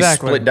always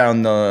Exactly. split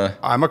down the,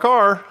 I'm a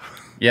car.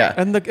 yeah.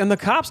 And the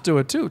cops do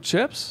it too,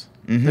 Chips.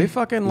 Mm-hmm. They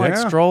fucking like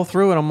Yeah. stroll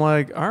through, and I'm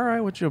like, all right,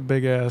 what's your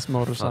big ass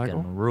motorcycle?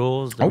 fucking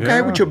rules.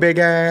 Okay, with your big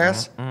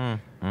ass.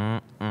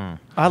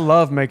 I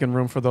love making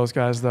room for those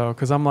guys though,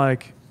 because I'm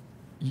like,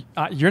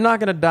 you're not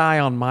gonna die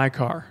on my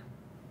car.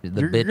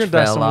 The You're bitch gonna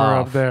die fell somewhere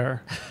off. up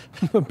there.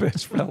 The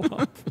bitch fell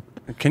off.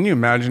 Can you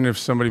imagine if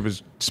somebody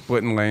was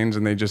splitting lanes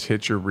and they just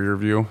hit your rear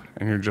view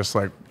and you're just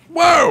like,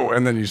 whoa,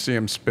 and then you see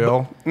them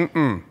spill?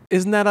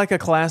 Isn't that like a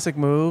classic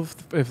move?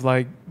 If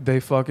like they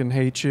fucking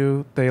hate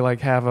you, they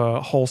like have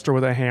a holster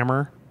with a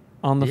hammer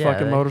on the Yeah,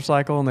 fucking they-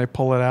 motorcycle, and they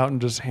pull it out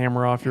and just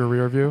hammer off your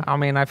rear view. I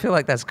mean, I feel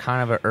like that's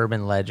kind of an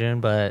urban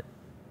legend, but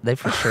they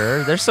for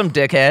sure. There's some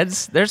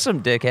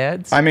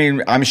dickheads. I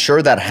mean, I'm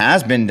sure that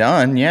has been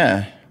done,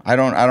 yeah. I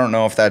don't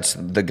know if that's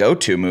the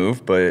go-to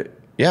move, but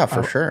yeah,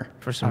 for sure.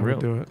 For some I real,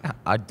 would do it.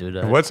 I'd do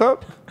that. What's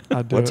up?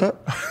 I'd do What's it.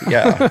 up?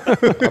 Yeah, I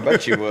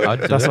bet you would.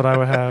 That's what I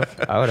would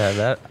have. I would have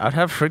that. I'd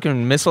have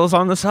freaking missiles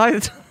on the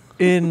side.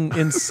 In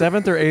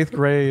 7th or 8th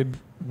grade,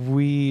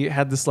 we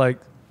had this like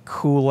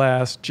cool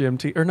ass gym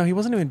teacher. Or no, he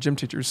wasn't even a gym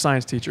teacher. He was a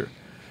science teacher,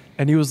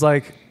 and he was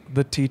like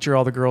the teacher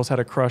all the girls had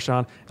a crush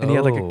on, and he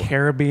had like a Oh.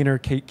 carabiner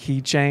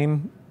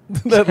keychain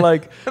that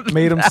like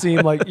made him seem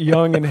like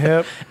young and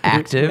hip,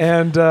 Active.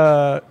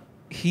 And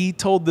he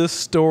told this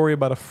story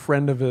about a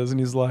friend of his, and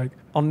he's like,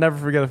 I'll never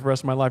forget it for the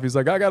rest of my life. He's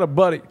like, I got a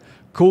buddy,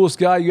 coolest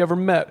guy you ever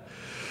met.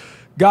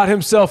 Got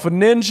himself a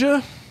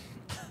ninja,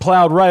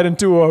 plowed right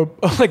into a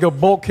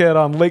bulkhead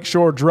on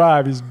Lakeshore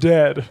Drive. He's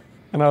dead.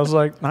 And I was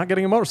like, not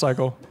getting a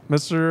motorcycle.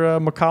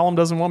 Mr. McCollum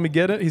doesn't want me to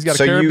get it. He's got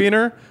So a you-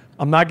 carabiner.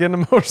 I'm not getting a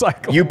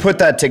motorcycle. You put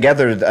that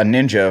together, a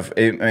ninja.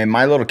 I mean,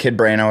 my little kid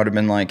brain, I would have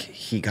been like,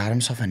 he got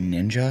himself a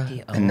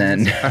ninja, and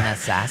then an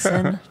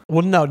assassin.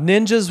 Well, no,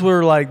 ninjas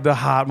were like the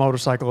hot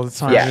motorcycle at the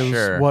time. Yeah, it was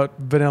sure. what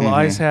Vanilla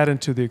Ice had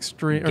into the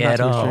extreme. Or not Get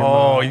to the 'em. extreme.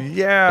 Oh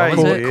yeah, What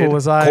was you it? did. Cool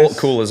as ice.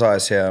 cool as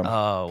ice. Yeah.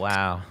 Oh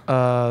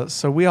wow.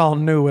 So we all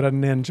knew what a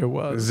ninja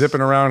was.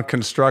 Zipping around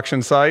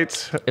construction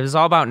sites. It was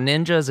all about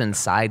ninjas and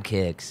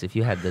sidekicks. If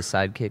you had the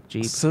sidekick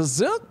Jeep,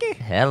 Suzuki.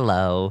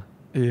 hello,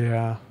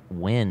 Yeah.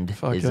 wind is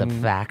a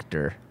Fucking-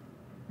 factor.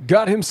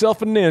 Got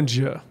himself a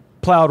ninja.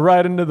 Plowed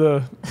right into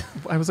the.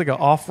 I was like an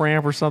off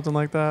ramp or something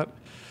like that.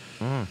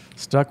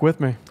 Stuck with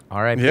me.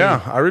 All right.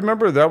 Yeah, I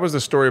remember that was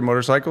the story of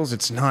motorcycles.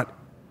 It's not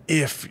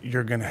if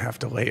you're gonna have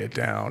to lay it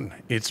down;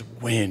 it's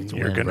when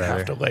you're when, gonna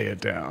have brother. to lay it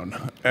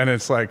down. And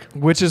it's like,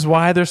 Which is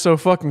why they're so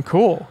fucking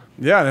cool.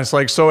 yeah, and it's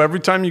like, so every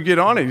time you get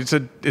on it,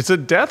 it's a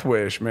death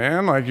wish,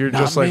 man. Like you're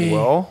just like, me.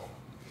 well,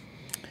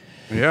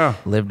 yeah.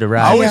 Lived to I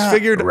ride. always Yeah.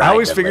 figured, Right I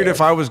always to figured live.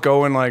 if I was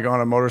going like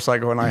on a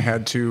motorcycle and I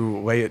had to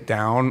lay it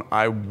down,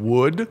 I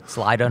would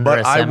Slide under but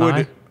a I semi?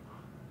 would.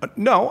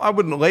 No, I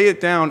would lay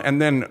it down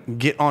and then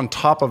get on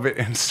top of it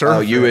and surf. Oh,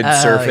 you would Oh,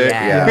 surf it?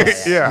 yeah. Yeah.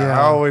 yeah, Yeah.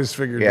 I always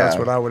figured that's Yeah.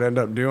 what I would end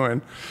up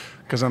doing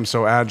because I'm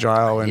so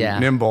agile and Yeah.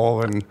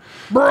 nimble and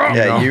Yeah,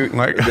 know, you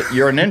like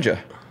you're a ninja.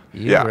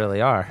 You Yeah. really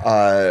are.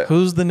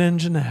 Who's the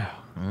ninja now?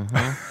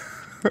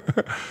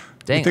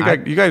 Dang.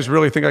 you guys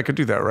really think I could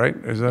do that, right?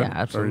 Is that Yeah,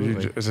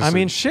 absolutely. is this I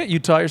mean, shit, you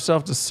taught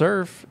yourself to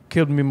surf.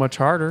 Couldn't be much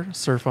harder.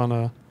 Surf on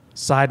a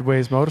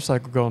sideways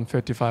motorcycle going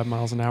 55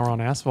 miles an hour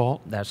on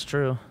asphalt. That's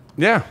true.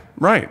 yeah,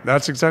 right.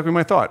 That's exactly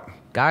my thought.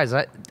 Guys,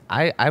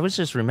 I was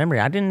just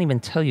remembering, I didn't even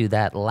tell you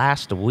that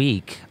last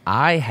week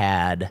I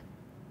had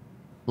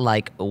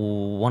like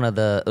one of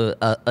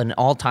the an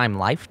all-time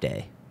life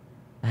day.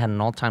 I had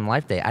an all-time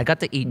life day. I got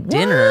to eat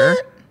dinner.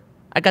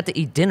 I got to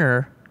eat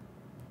dinner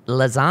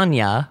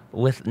lasagna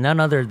with none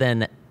other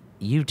than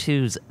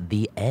U2's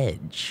The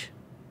Edge.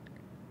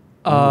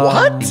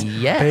 What?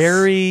 Yes.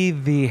 Bury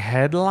the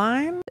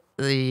headline?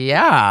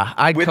 Yeah,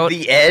 I With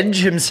the Edge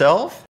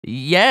himself?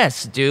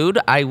 Yes, dude.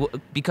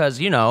 Because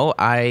you know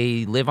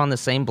I live on the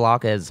same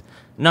block as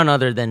none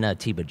other than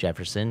T.B.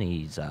 Jefferson.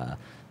 He's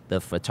the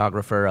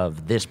photographer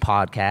of this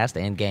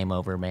podcast and Game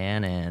Over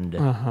Man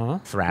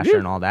and Thrasher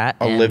and all that.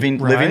 A And living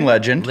Right.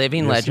 legend.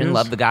 living Yes, legend. he is.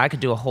 Love the guy. I could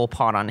do a whole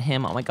pod on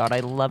him. Oh my god,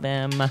 I love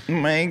him. Oh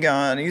my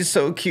God, he's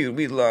so cute.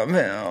 We love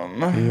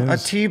him.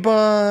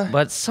 Atiba.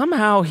 But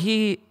somehow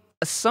he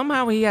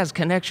has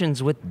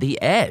connections with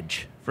The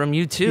Edge from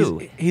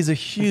U2. He's a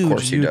huge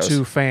course he does.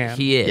 U2 fan.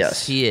 He is.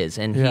 Yes. He is.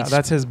 And yeah, he's,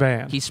 that's his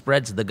band. he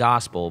spreads the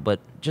gospel, but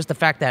just the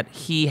fact that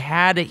he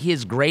had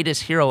his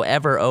greatest hero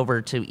ever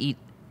over to eat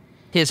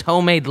his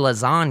homemade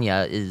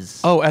lasagna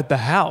is at the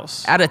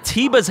house. at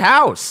Atiba's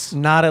house.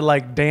 Not at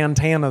like Dan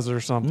Tana's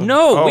or something.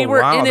 No, Oh, we were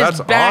wow, in his that's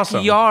awesome.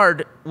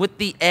 backyard with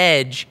The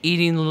Edge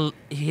eating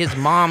his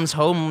mom's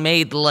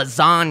homemade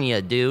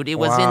lasagna, dude. It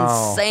was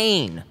Wow.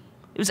 insane.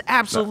 It was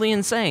absolutely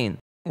insane.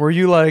 Were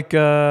you like,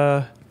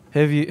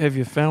 have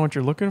you found what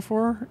you're looking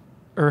for?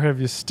 Or have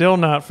you still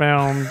not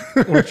found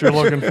what you're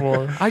looking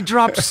for? I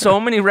dropped so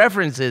many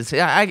references.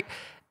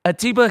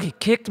 Atiba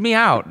kicked me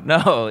out.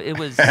 No,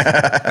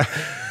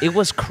 it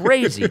was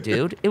crazy,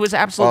 dude. It was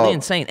absolutely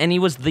insane. And he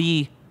was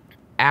the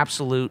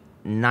absolute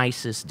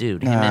nicest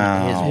dude. Him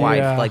and his wife,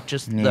 Yeah. like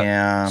just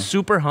Yeah. the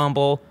super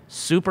humble,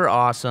 super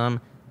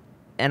awesome.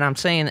 And I'm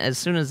saying, as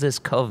soon as this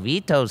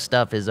Covito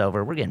stuff is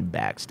over, we're getting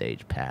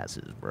backstage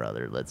passes,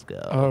 brother. Let's go.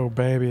 Oh,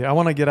 baby. I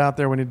want to get out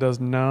there when he does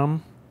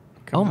Numb.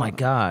 Oh my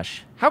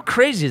gosh. How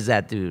crazy is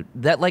that, dude?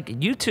 That like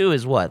U2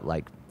 is what?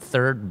 Like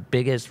third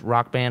biggest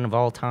rock band of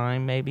all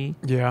time, maybe?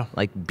 Yeah.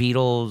 Like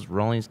Beatles,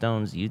 Rolling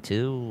Stones,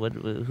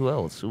 U2. Who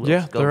else? Who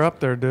Yeah, else? Go they're up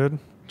there, dude.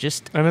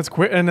 Just And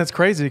it's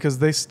crazy because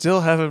they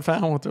still haven't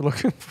found what they're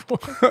looking for.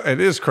 It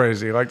is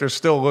crazy. Like they're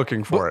still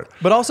looking for it.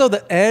 But also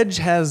the Edge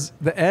has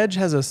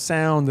a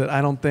sound that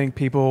I don't think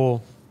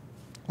people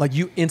like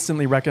you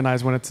instantly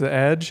recognize when it's the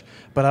Edge,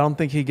 but I don't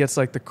think he gets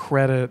like the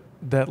credit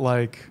that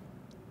like,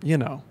 you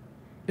know,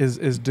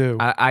 is due.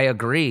 I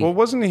agree. Well,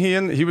 wasn't he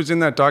in? He was in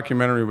that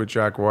documentary with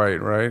Jack White,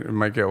 right? It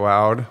Might Get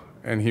Loud,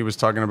 and he was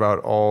talking about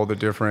all the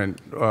different,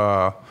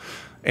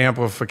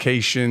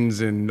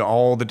 amplifications and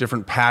all the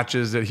different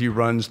patches that he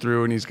runs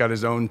through, and he's got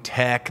his own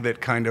tech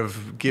that kind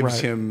of gives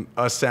him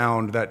a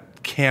sound that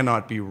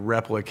cannot be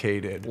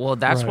replicated. Well,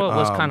 that's what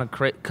was kind of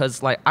crazy,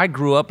 because like I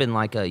grew up in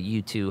like a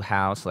U2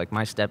 house. Like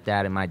my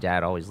stepdad and my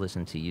dad always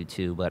listened to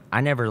U2, but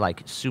I never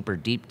like super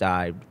deep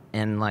dived.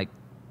 And like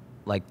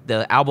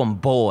the album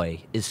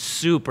Boy is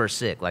super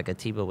sick. Like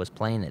Atiba was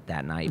playing it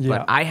that night,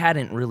 but I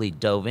hadn't really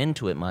dove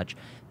into it much.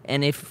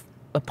 And if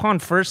upon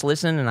first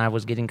listen and I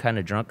was getting kind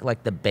of drunk,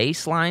 like the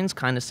bass lines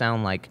kind of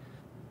sound like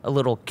a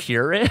little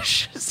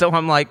Cure-ish. So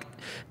I'm like,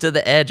 to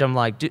the edge, I'm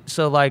like, dude,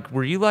 so like,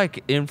 were you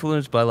like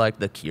influenced by like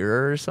the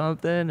Cure or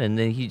something? And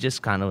then he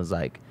just kind of was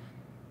like,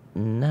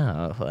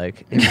 no,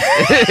 like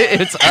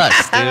it's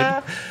us,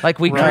 dude. Like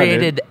we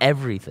created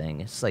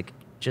everything. It's like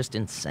just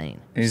insane.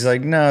 He's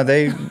like, no,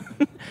 they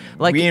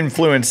like we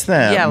influenced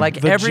them. Yeah,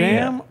 like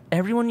Jam,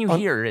 everyone you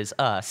hear is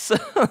us,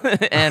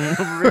 and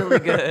really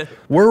good.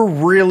 We're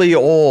really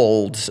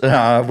old.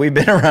 We've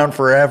been around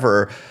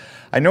forever.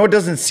 I know it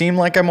doesn't seem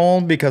like I'm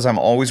old because I'm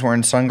always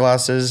wearing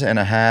sunglasses and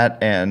a hat,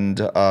 and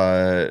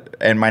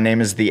my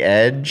name is The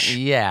Edge.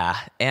 Yeah,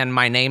 and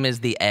my name is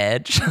The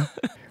Edge.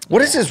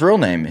 What is his real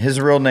name? His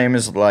real name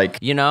is like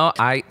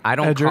I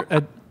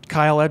don't.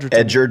 Kyle Edgerton.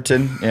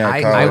 Edgerton. Yeah,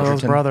 Kyle I Edgerton.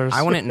 Those brothers.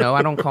 I wouldn't know.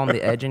 I don't call him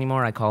The Edge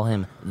anymore. I call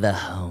him The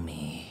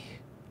Homie.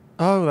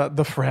 Oh,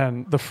 the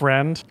friend. The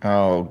friend.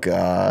 Oh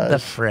God. The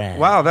friend.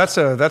 Wow, that's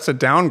a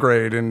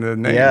downgrade in the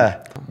name.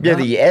 Yeah.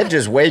 The Edge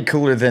is way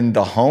cooler than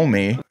the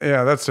Homie.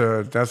 Yeah, that's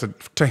a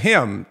to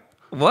him.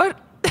 What?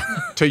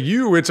 To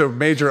you, it's a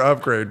major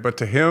upgrade, but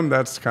to him,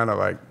 that's kind of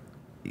like.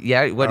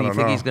 Yeah. What do you don't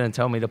think know. he's going to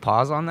tell me to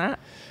pause on that?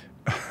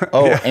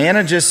 Oh,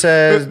 Anna just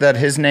says that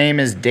his name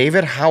is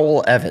David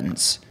Howell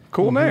Evans.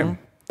 Cool name.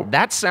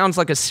 That sounds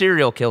like a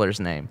serial killer's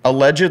name.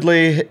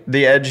 Allegedly,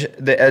 the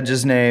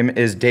Edge's name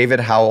is David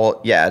Howell.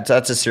 Yeah,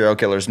 that's a serial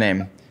killer's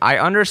name. I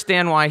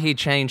understand why he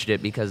changed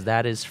it, because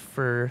that is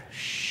for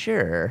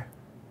sure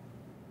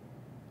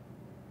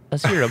a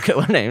serial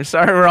killer name.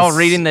 Sorry, we're all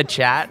reading the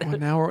chat.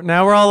 Well,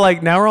 now we're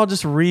all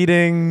just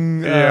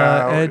reading.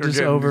 Yeah, Edge we're is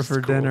getting over this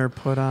for cool. dinner.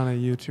 Put on a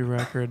U2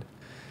 record.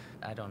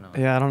 I don't know.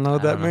 Yeah, I don't know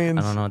what that means.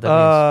 I don't know what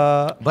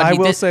that means. But I he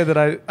will did- say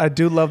that I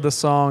do love the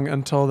song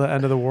 "Until the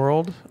End of the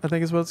World." I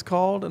think is what it's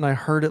called, and I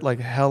heard it like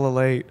hella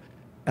late,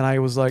 and I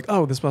was like,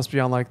 "Oh, this must be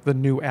on like the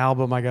new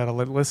album." I gotta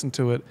listen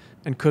to it,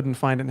 and couldn't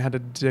find it, and had to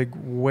dig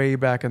way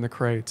back in the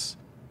crates.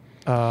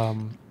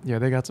 Yeah,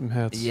 they got some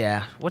hits.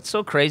 Yeah. What's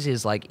so crazy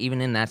is like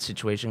even in that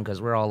situation, because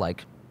we're all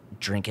like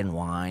drinking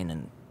wine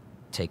and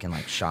taking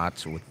like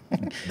shots with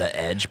the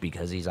Edge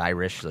because he's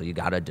Irish, so you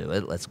got to do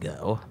it. Let's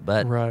go.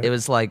 But Right. it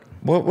was like,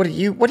 What do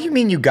you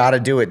mean you got to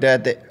do it,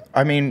 Dad?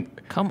 I mean,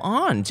 come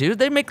on, dude.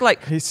 They make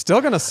like, He's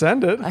still gonna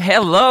send it.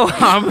 hello.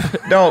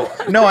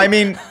 no. I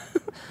mean,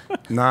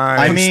 Nice.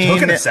 I mean, still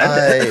gonna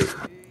send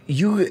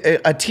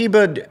it.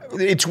 Atiba.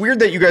 It's weird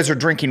that you guys are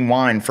drinking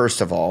wine. First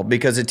of all,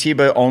 because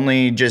Atiba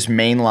only just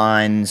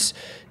mainlines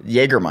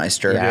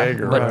Jägermeister. Yeah,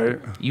 Jaeger, but right.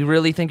 you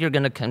really think you're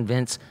going to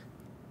convince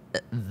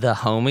the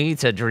homie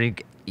to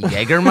drink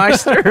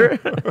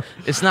Jägermeister?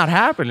 It's not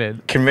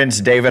happening. Convince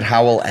David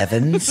Howell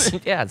Evans.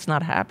 Yeah, it's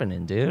not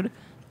happening, dude.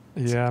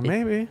 Yeah,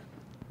 maybe.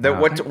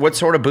 What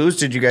sort of booze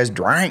did you guys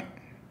drink?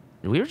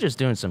 We were just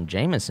doing some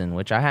Jameson,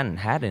 which I hadn't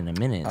had in a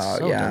minute. It's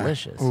so yeah.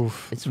 delicious.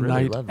 Oof. It's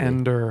really Night lovely.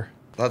 Ender.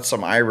 That's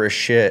some Irish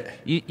shit.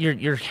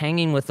 You're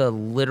hanging with a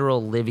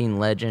literal living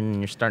legend,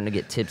 and you're starting to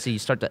get tipsy. You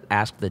start to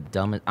ask the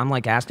dumbest. I'm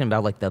like asking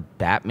about like the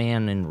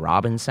Batman and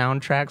Robin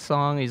soundtrack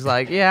song. He's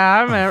like, yeah,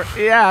 I remember.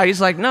 Yeah,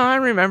 he's like, no, I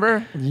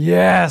remember.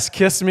 Yes,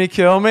 Kiss Me,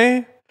 Kill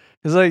Me.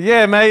 He's like,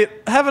 yeah, mate,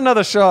 have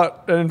another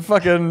shot and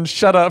fucking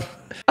shut up.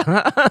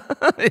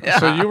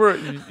 So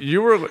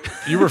you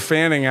were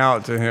fanning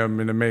out to him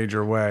in a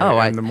major way. Oh,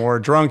 and the more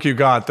drunk you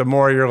got, the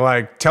more you're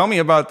like, tell me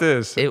about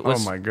this. It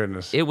was, oh my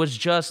goodness. It was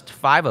just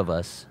 5 of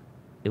us.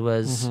 It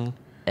was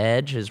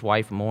Edge, his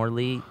wife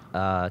Morley,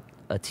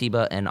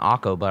 Atiba, and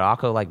Akko. But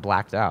Akko like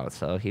blacked out,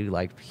 so he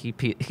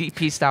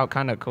pieced out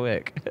kind of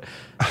quick.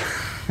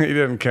 He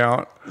didn't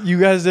count. You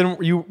guys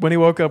didn't. You when he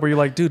woke up, were you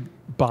like, dude,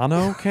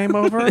 Bono came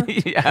over?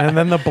 Yeah. And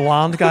then the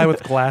blonde guy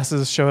with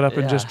glasses showed up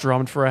and Yeah. just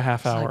drummed for a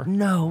half hour. Like,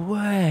 no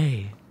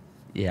way.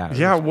 Yeah.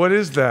 Yeah, what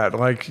is that?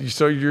 Like,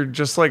 so you're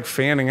just like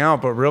fanning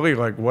out, but really,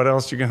 like, what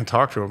else are you going to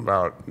talk to him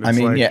about? I It's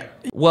mean, like- yeah.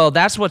 Well,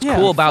 that's what's Yeah,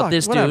 cool about fuck,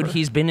 this whatever. dude.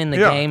 He's been in the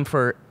Yeah. game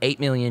for 8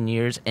 million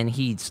years, and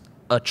he's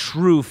a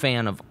true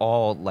fan of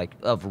all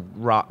of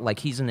rock. Like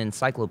he's an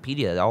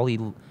encyclopedia.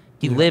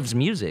 He lives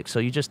music, so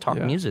you just talk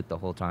Yeah. music the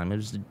whole time. It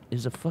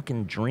was a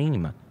fucking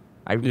dream.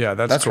 Yeah,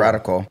 That's cool.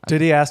 radical.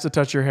 Did he ask to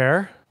touch your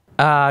hair?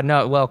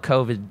 No, well,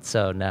 COVID,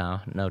 so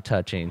no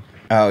touching.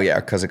 Oh yeah,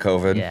 because of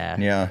COVID. Yeah.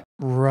 Yeah.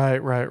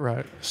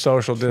 Right.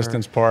 Social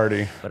distance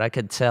party. But I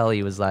could tell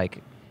he was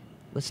like,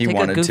 let's He take a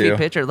wanted goofy to.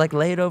 picture, like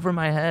lay it over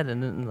my head,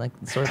 and then like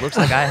so it looks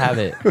like I have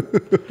it.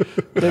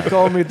 They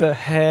called me the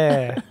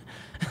hair.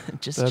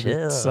 Just That'd be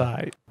chill.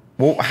 tight.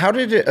 Well, how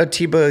did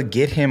Atiba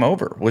get him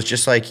over? Was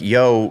just like,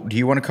 yo, do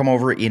you want to come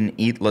over and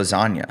eat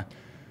lasagna?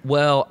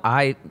 Well,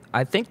 I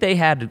think they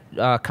had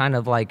kind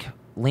of like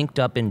linked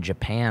up in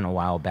Japan a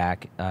while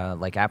back,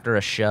 like after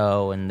a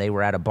show, and they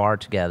were at a bar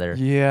together.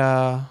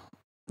 Yeah,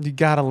 you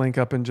gotta link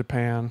up in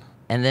Japan.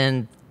 And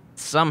then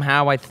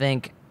somehow I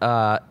think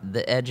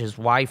the Edge's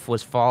wife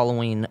was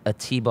following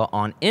Atiba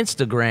on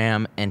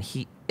Instagram, and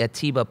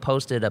Atiba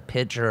posted a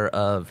picture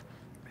of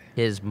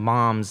his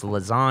mom's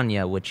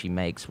lasagna, which he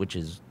makes, which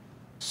is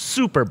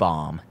super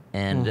bomb.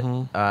 And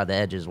the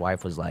Edge's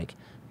wife was like,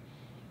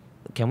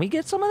 "Can we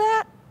get some of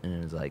that?" And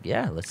it was like,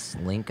 "Yeah, let's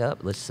link up.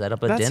 Let's set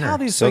up a dinner." That's how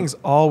these things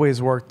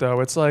always work,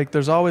 though. It's like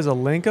there's always a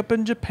link up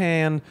in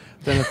Japan,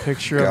 then a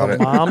picture of a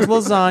mom's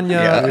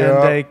lasagna,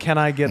 and can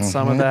I get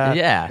some of that?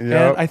 Yeah.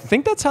 And I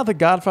think that's how The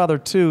Godfather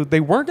 2, they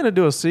weren't going to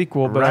do a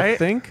sequel, but I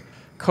think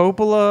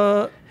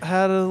Coppola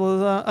had a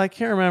lasagna. I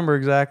can't remember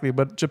exactly,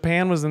 but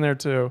Japan was in there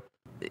too.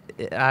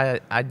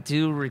 I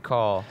do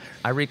recall.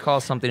 I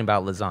recall something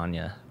about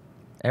lasagna.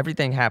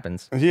 Everything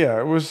happens. Yeah,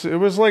 it was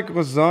like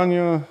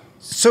lasagna.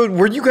 So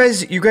were you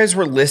guys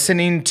were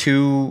listening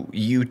to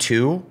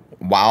U2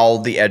 while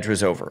the Edge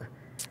was over?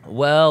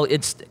 Well,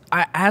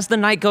 as the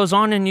night goes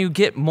on and you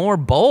get more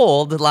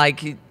bold,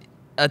 like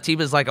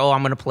Atiba's like, "Oh,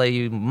 I'm gonna play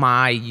you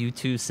my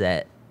U2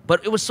 set."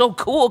 But it was so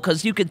cool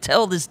because you could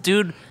tell this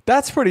dude.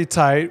 That's pretty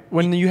tight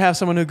when you have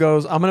someone who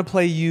goes, "I'm gonna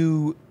play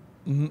you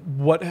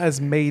what has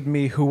made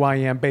me who I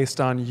am based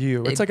on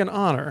you." It's like an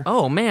honor.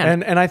 Oh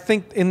man. And I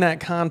think in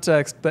that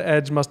context, the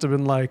Edge must have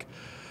been like,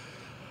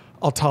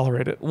 "I'll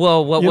tolerate it."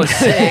 Well, what was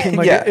sick?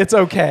 Like, it's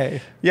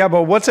okay. Yeah,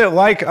 but what's it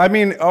like? I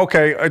mean,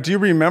 okay, do you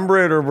remember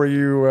it, or were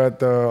you at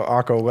the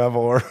Akko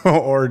level,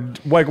 or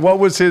like what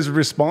was his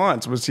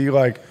response? Was he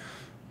like,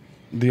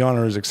 "The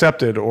honor is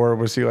accepted," or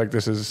was he like,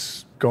 "This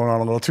is going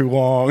on a little too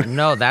long"?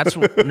 No,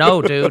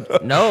 no, dude,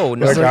 no.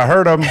 Like I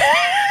heard him.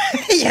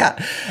 Yeah,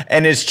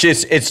 and it's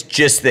just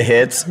the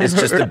hits. It's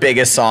just the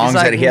biggest songs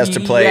like, that he has to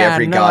play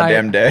every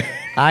goddamn day.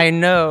 I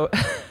know.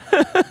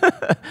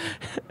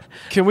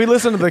 Can we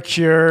listen to The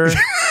Cure?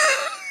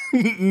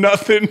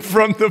 Nothing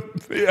from the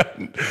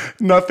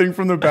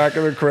back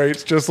of the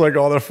crates, just like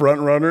all the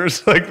front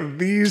runners. Like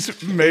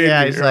these maybe.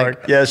 Yeah, he's like,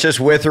 Yeah, it's just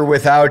with or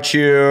without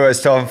you. I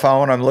still haven't found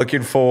what I'm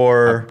looking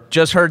for.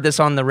 Just heard this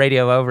on the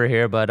radio over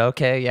here, but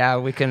okay, yeah,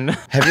 we can.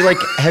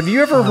 Have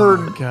you ever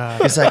heard?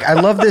 God. It's like, I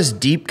love this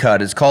deep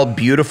cut. It's called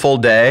 "Beautiful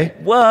Day."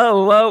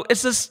 Whoa,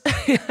 it's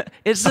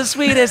the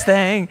sweetest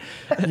thing.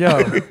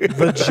 Yo,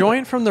 the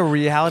joint from the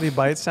Reality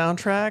Bites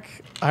soundtrack,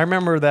 I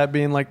remember that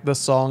being like the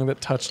song that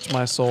touched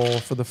my soul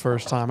for the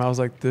first time. I was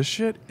like, this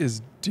shit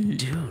is deep.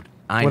 Dude.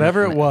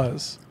 Whatever it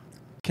was.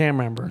 Can't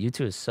remember.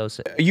 U2 is so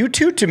sick.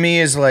 U2 to me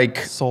is like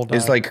Sold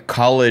is out. like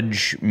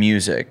college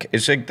music.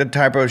 It's like the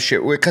type of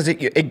shit because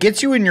it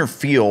gets you in your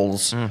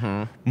feels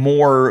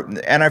more.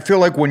 And I feel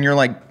like when you're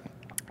like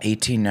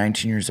 18,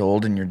 19 years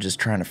old and you're just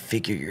trying to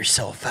figure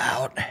yourself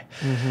out,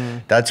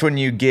 that's when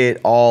you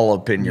get all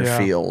up in your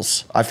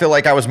feels. I feel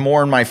like I was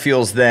more in my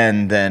feels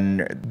then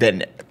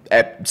than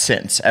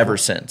ever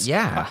since.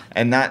 Yeah.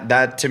 And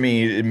that to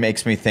me, it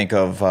makes me think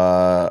of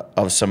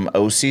some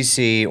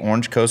OCC,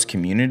 Orange Coast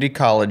Community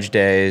College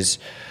days,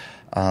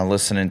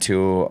 listening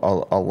to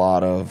a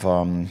lot of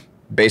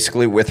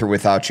basically With or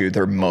Without You,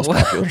 their most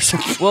popular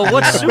songs. Well,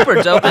 what's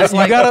super dope is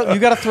like you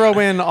gotta throw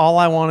in All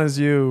I Want Is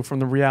You from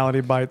the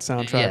Reality Bites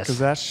soundtrack, because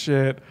that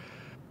shit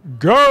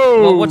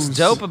goes. Well, what's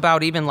dope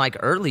about even like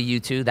early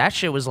U2, that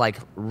shit was like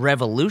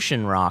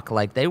revolution rock.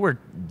 Like they were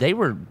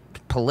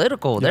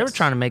political. They were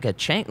trying to make a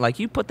change. Like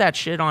you put that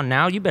shit on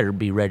now, you better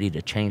be ready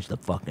to change the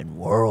fucking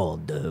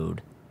world,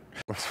 dude.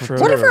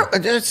 Whatever.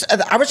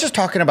 I was just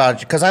talking about,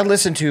 because I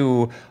listen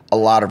to a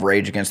lot of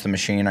Rage Against the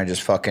Machine. I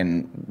just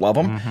fucking love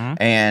them.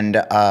 And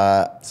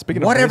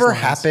Speaking of whatever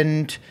bass lines.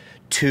 happened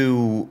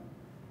to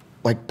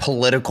like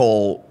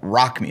political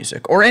rock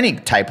music or any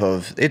type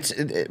of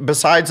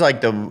besides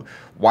like the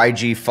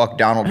YG fuck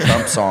Donald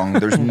Trump song.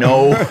 There's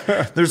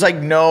like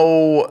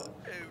no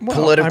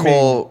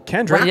political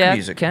Kendrick. rock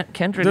music.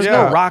 Kendrick. There's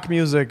no rock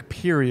music,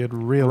 period,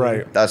 really.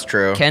 Right. That's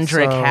true.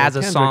 Kendrick So, has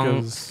a Kendrick song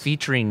is-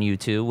 featuring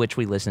U2, which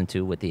we listened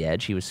to with The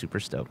Edge. He was super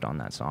stoked on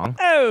that song.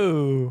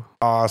 Oh.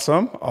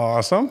 Awesome.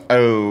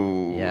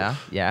 Oh.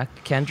 Yeah.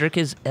 Kendrick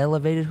is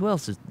elevated. Who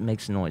else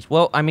makes noise?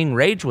 Well, I mean,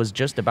 Rage was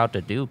just about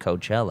to do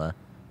Coachella,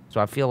 so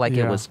I feel like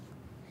it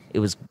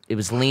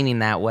was leaning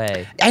that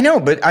way. I know,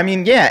 but I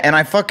mean, yeah, and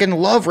I fucking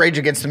love Rage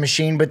Against the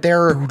Machine, but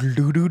they're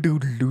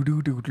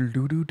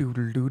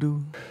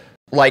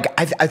like,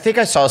 I think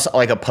I saw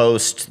like a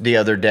post the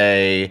other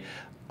day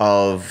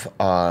of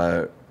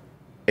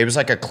it was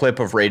like a clip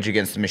of Rage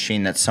Against the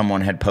Machine that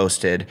someone had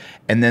posted,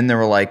 and then they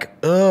were like,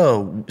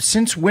 "Oh,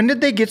 since when did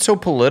they get so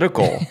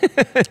political?"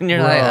 And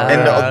you're like,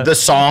 And the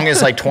song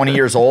is like 20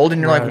 years old,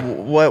 and you're like,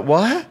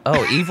 "What?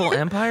 oh, Evil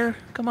Empire?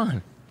 Come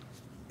on.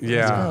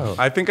 Yeah,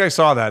 I think I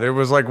saw that. It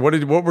was like,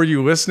 what were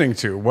you listening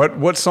to?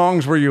 What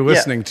songs were you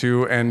listening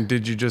to, and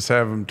did you just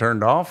have them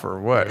turned off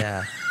or what?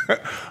 Yeah.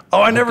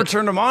 Oh, I never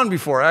turned them on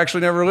before. I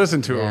actually never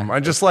listened to them. I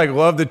just like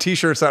love the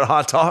T-shirts at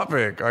Hot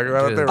Topic. I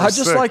thought they were I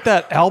just sick. like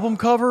that album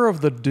cover of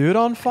the dude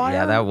on fire.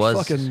 Yeah, that was-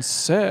 fucking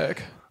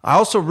sick. I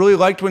also really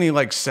liked when he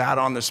like sat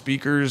on the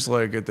speakers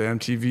like at the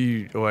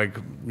MTV like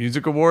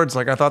Music Awards.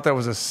 Like I thought that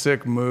was a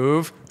sick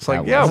move. It's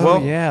like,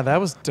 yeah, that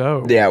was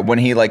dope. Yeah, when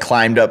he like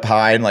climbed up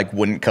high and like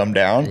wouldn't come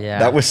down. Yeah.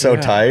 That was so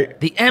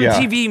tight. The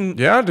MTV.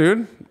 Yeah,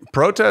 dude.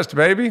 Protest,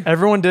 baby.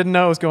 Everyone didn't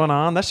know what was going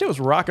on. That shit was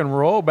rock and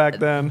roll back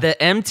then. The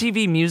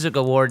MTV Music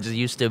Awards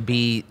used to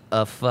be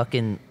a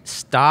fucking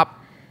stop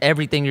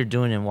everything you're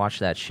doing and watch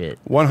that shit.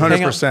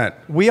 100%.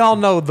 We all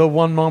know the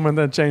one moment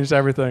that changed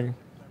everything.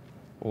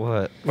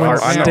 What?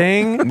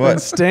 When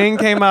Sting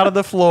came out of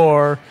the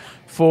floor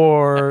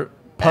for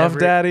Puff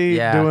Daddy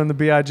yeah. doing the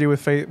B.I.G.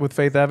 with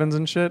Faith Evans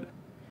and shit.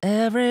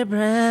 Every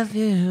breath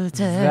you take.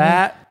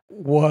 That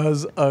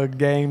was a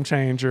game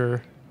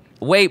changer.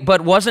 Wait, but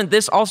wasn't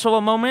this also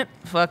a moment?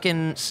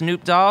 Fucking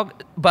Snoop Dogg.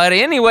 But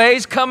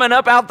anyways, coming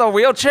up out the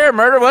wheelchair,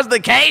 murder was the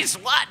case.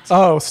 What?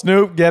 Oh,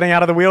 Snoop getting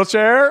out of the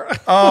wheelchair.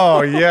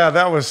 Oh yeah,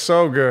 that was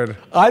so good.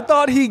 I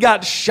thought he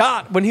got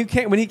shot when he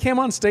came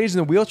on stage in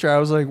the wheelchair. I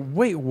was like,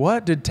 wait,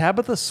 what? Did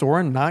Tabitha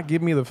Soren not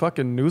give me the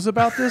fucking news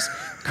about this?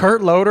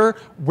 Kurt Loder,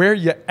 where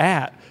you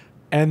at?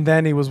 And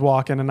then he was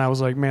walking, and I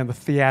was like, man, the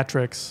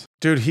theatrics.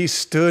 Dude, he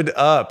stood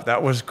up.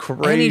 That was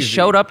crazy. And he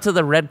showed up to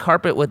the red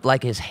carpet with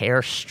like his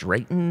hair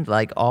straightened,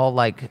 like all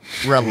like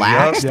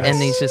relaxed. Yes.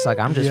 And he's just like,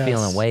 I'm just Yes.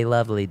 feeling way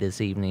lovely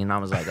this evening. And I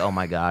was like, oh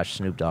my gosh,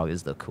 Snoop Dogg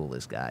is the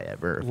coolest guy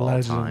ever of all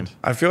time.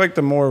 I feel like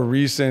the more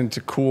recent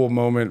cool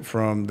moment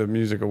from the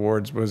Music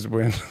Awards was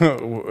when,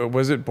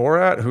 was it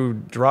Borat who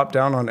dropped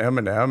down on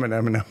Eminem and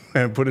Eminem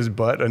and put his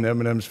butt in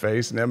Eminem's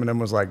face and Eminem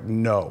was like,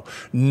 no,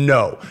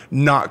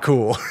 not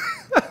cool.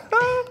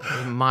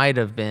 It might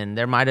have been.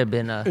 There might have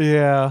been a.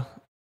 Yeah.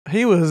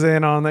 He was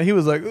in on that. He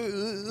was like,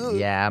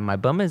 Yeah, my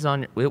bum is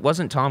on. It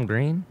wasn't Tom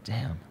Green?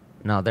 Damn.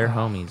 No, they're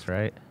homies,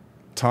 right?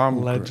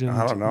 Tom, Legend,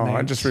 I don't know. I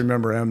mate. just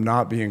remember him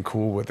not being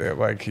cool with it.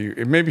 Like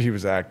maybe he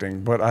was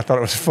acting, but I thought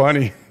it was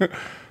funny.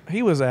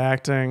 he was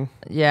acting.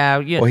 Yeah.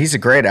 Well, he's a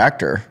great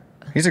actor.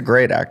 He's a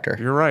great actor.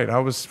 You're right. I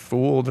was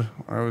fooled.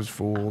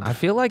 I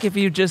feel like if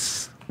you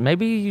just.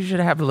 Maybe you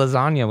should have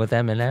lasagna with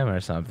Eminem or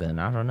something.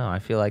 I don't know. I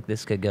feel like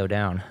this could go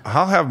down.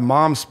 I'll have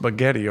mom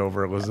spaghetti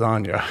over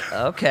lasagna.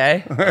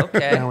 Okay.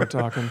 Now we're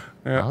talking.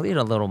 I'll eat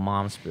a little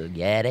mom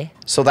spaghetti.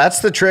 So that's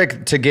the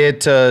trick to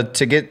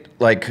get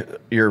like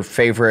your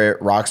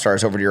favorite rock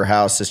stars over to your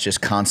house is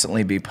just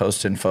constantly be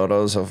posting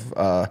photos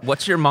of.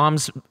 What's your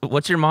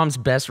mom's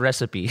best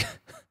recipe?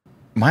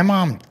 My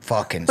mom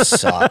fucking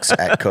sucks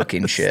at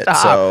cooking shit. Stop.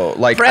 So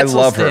like Pretzel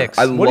I love sticks.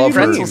 her. I What do love you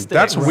her. mean? Sticks.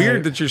 That's Right.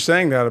 weird that you're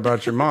saying that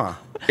about your mom.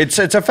 It's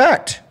a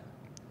fact.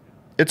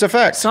 It's a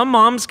fact. Some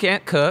moms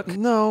can't cook.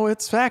 No,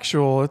 it's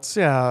factual. It's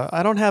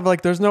I don't have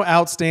like. There's no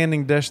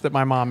outstanding dish that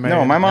my mom made.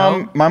 No, my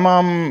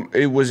mom,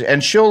 it was,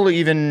 and she'll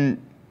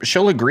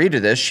agree to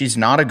this. She's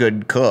not a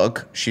good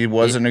cook. She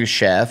wasn't a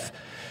chef.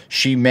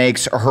 She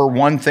makes her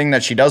one thing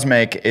that she does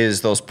make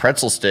is those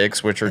pretzel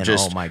sticks, which are And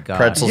just oh my God.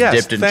 pretzels Yes,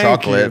 dipped in thank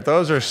chocolate. you.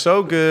 Those are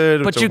so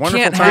good. But It's a you wonderful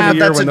can't time of have-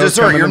 year That's a when those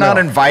come dessert. in You're the not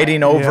mail.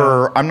 inviting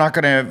over. I'm not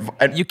gonna.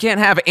 You can't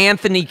have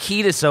Anthony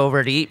Kiedis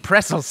over to eat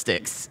pretzel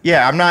sticks.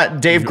 Yeah, I'm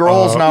not. Dave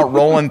Grohl's not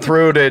rolling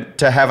through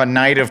to have a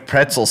night of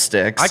pretzel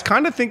sticks. I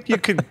kind of think you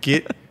could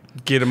get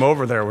him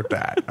over there with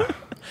that.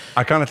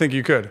 I kind of think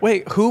you could.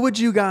 Wait, who would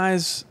you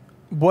guys?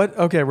 What?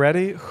 Okay,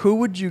 ready? Who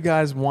would you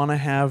guys want to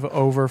have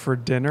over for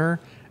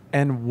dinner?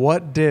 And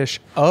what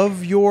dish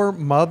of your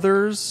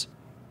mother's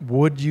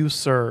would you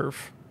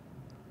serve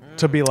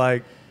to be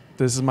like,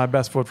 this is my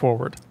best foot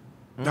forward?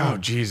 Oh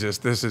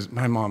Jesus,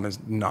 my mom is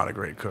not a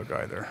great cook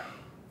either.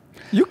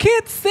 You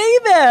can't say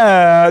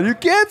that. You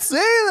can't say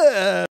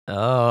that.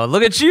 Oh,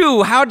 look at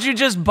you. How'd you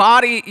just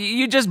body?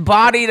 You just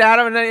bodied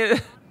Adam.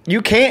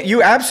 You can't.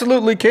 You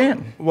absolutely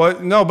can. Well,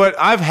 no, but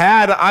I've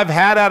had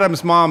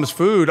Adam's mom's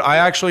food. I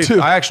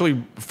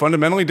actually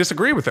fundamentally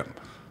disagree with him.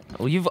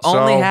 Well, you've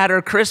only So- had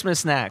her Christmas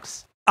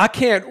snacks. I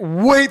can't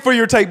wait for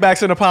your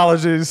takebacks and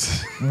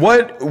apologies.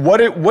 What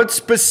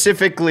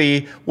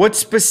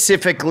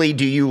specifically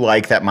do you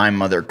like that my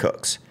mother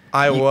cooks?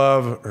 I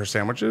love her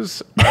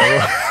sandwiches.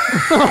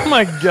 Oh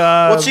my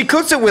God. Well, she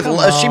cooks it with.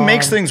 She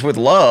makes things with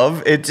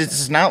love.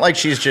 It's not like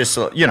she's just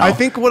I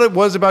think what it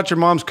was about your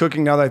mom's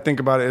cooking, now that I think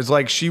about it, is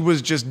like she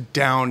was just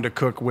down to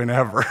cook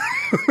whenever.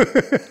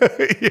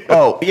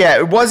 Oh yeah,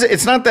 it was.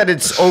 It's not that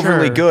it's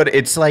overly Sure. good.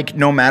 It's like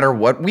no matter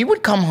what, we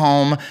would come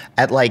home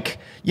at like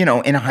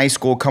in high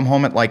school, come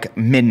home at like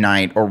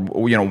midnight or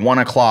 1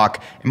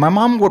 o'clock, and my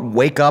mom would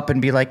wake up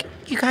and be like,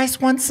 "You guys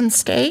want some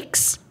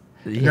steaks?"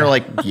 And you're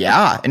like,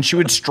 "Yeah," and she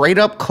would straight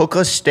up cook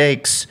us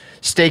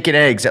steak and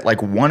eggs at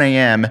like 1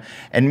 a.m.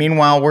 And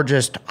meanwhile, we're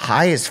just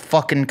high as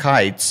fucking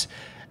kites.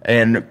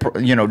 And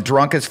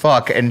drunk as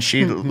fuck, and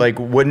she like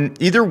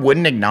wouldn't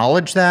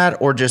acknowledge that,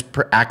 or just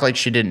act like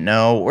she didn't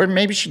know, or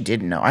maybe she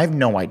didn't know. I have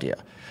no idea.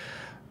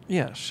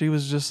 Yeah, she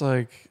was just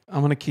like,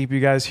 I'm gonna keep you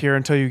guys here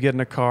until you get in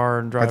a car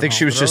and drive. I think home.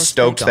 she was just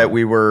stoked that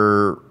we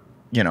were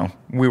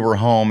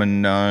home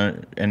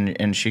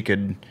and she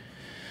could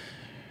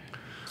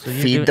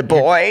feed the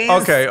boys.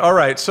 Okay, all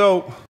right.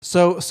 So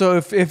So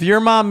if your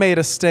mom made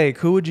a steak,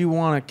 who would you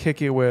want to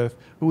kick it with?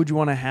 Who would you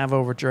want to have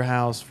over at your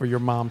house for your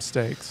mom's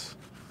steaks?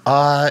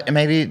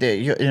 Maybe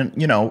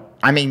you know.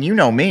 I mean, you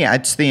know me.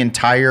 It's the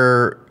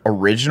entire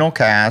original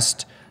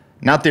cast,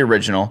 not the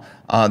original.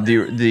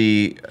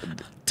 The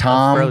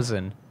Tom,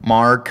 Frozen.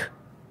 Mark,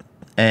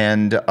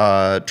 and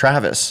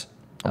Travis.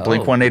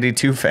 Blink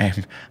 182 fame.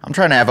 I'm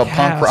trying to have a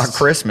punk rock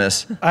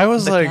Christmas. I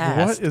was like,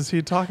 cast. what is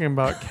he talking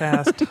about?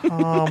 Cast He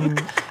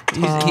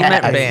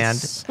meant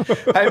band.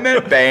 I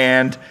meant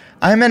band.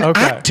 I'm an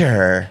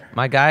actor.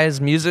 My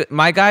guy's music.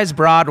 My guy's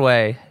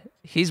Broadway.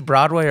 He's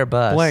Broadway or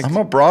bust. Blank. I'm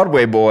a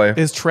Broadway boy.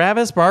 Is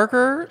Travis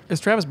Barker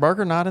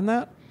not in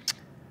that?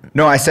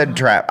 No, I said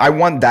trap. I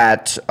want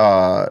that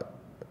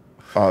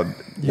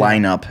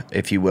lineup,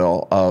 if you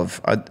will,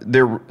 of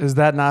there. Is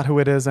that not who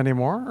it is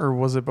anymore, or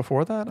was it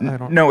before that? I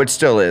don't. No, it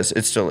still is.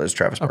 It still is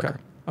Travis Barker.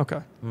 Okay.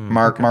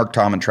 Mark,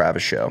 Tom, and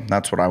Travis show.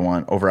 That's what I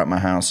want over at my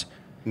house.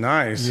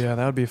 Nice. Yeah,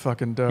 that would be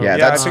fucking dope. Yeah,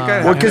 Yeah, that's I think I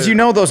well, had because it. you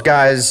know those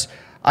guys.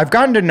 I've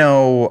gotten to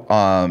know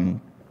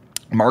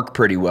Mark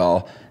pretty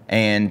well,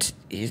 and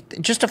he's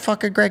just a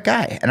fucking great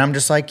guy. And I'm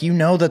just like, you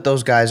know that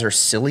those guys are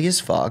silly as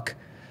fuck.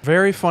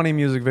 Very funny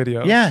music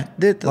videos. Yeah,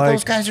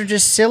 those guys are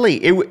just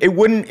silly. It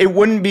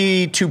wouldn't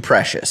be too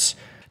precious.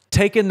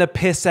 Taking the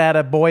piss out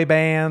of boy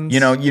bands. You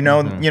know,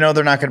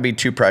 they're not going to be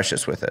too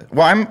precious with it.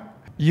 Well,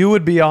 You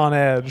would be on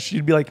edge.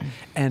 You'd be like,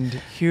 and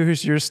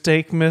here's your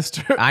steak,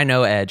 mister. I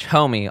know Edge.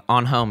 Homie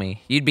on Homie.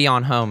 You'd be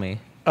on Homie.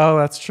 Oh,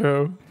 that's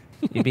true.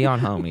 You'd be on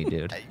Homie,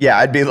 dude. yeah,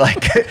 I'd be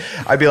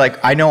like,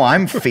 I know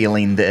I'm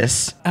feeling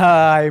this.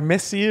 I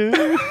miss you.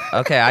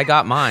 Okay, I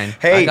got mine.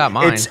 Hey, I got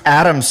mine. it's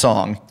Adam's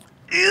song.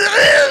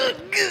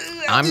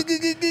 I'm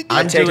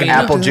Take doing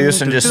apple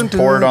juice and just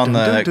pour it on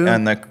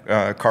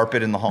the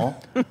carpet in the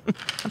hall.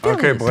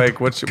 Okay, Blake,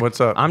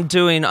 what's up? I'm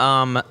doing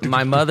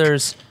my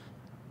mother's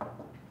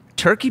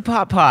turkey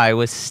pot pie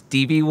with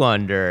Stevie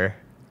Wonder.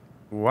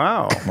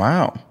 Wow.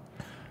 Wow.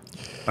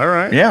 All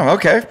right. Yeah.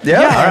 Okay.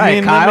 Yeah. All right,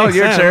 mean, that Kyle, makes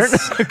your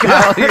sense. turn.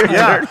 Kyle, your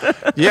turn.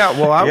 Yeah.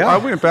 Well, I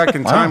went back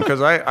in time Wow.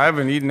 because I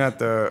haven't eaten at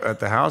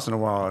the house in a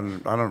while,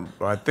 and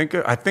I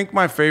think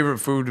my favorite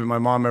food that my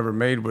mom ever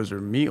made was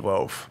her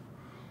meatloaf.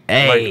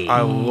 Hey, Like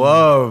I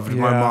loved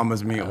my Yeah.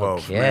 mama's meatloaf.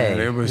 Okay. Man.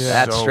 It was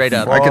That's so straight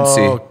up. I could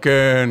see.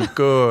 fucking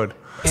good.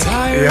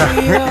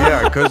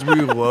 Yeah, because we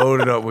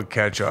loaded up with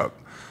ketchup,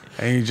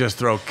 and you just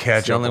throw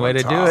ketchup. the only on way to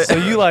do top. it. So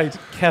you liked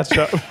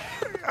ketchup.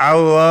 I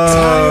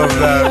love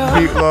that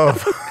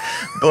meatloaf.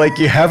 Like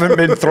you haven't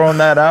been throwing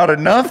that out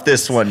enough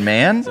this one,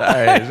 man.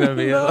 Sorry, it's gonna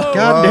be a Love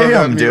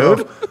Goddamn, that dude.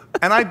 meatloaf.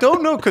 And I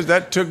don't know because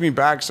that took me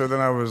back. So then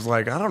I was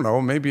like, I don't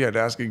know. Maybe I'd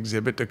ask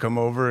Exhibit to come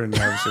over and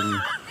have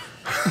some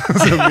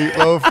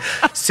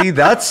meatloaf. See,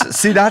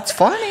 that's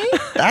funny.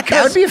 That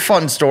would be a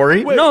fun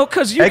story. No,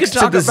 because you X could to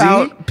talk the Z?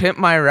 about Pimp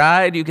My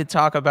Ride. You could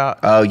talk about.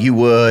 Oh, you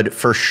would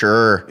for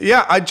sure.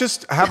 Yeah, I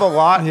just have a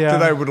lot Yeah,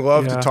 that I would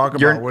love to yeah. talk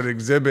You're- about with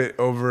Exhibit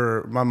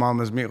over my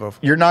mama's meatloaf.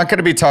 You're not going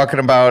to be talking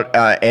about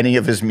any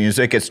of his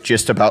music. It's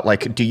just about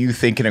like, do you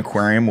think an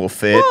aquarium will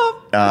fit?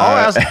 I'll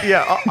ask.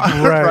 Yeah,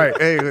 Right.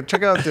 right. Hey,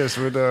 check out this.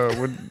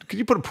 Could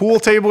you put a pool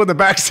table in the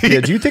back seat? Yeah,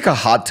 do you think a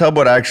hot tub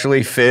would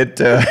actually fit?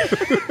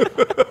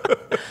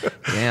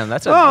 Damn,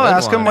 that's a Oh, good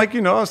ask one. him like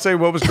I'll say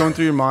what was going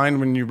through your mind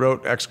when you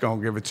wrote X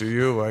gonna give it to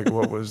you. Like,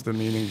 what was the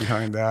meaning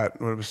behind that?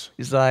 What was?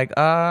 He's like,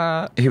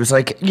 He was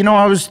like,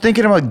 I was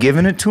thinking about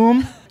giving it to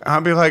him.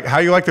 I'd be like, how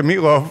you like the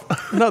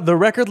meatloaf? No, the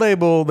record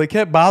label, they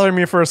kept bothering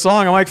me for a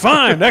song. I'm like,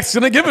 fine, next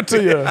gonna give it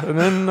to you. And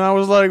then I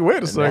was like,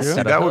 wait a second.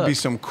 set That would hook. be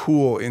some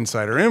cool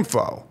insider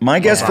info. My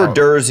guess for Wow.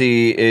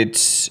 Dursey,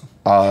 it's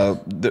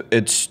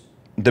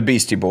the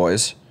Beastie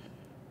Boys.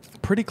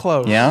 Pretty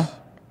close. Yeah.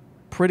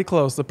 Pretty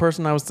close. The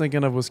person I was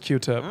thinking of was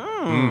Q-Tip.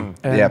 And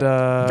Yep,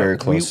 very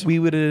close. We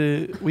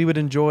would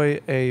enjoy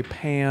a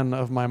pan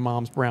of my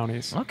mom's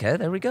brownies. okay,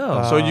 there we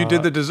go. So you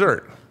did the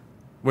dessert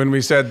when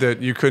we said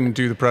that you couldn't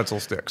do the pretzel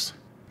sticks.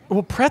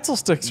 Well, pretzel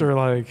sticks are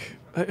like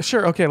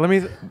sure. Okay, let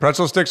me.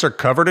 Pretzel sticks are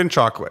covered in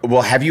chocolate.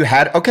 Well, have you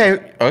had?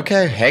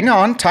 Okay. Hang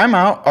on. Time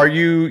out.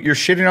 You're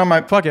shitting on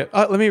my? Fuck it.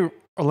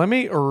 Let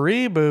me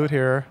reboot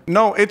here.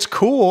 No, it's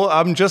cool.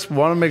 I'm just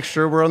want to make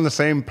sure we're on the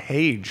same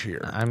page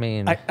here. I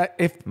mean,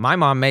 If my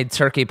mom made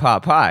turkey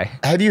pot pie.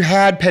 Have you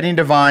had Penny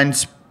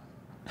Devine's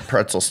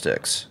pretzel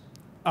sticks?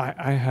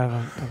 I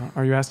haven't.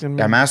 Are you asking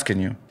me? I'm asking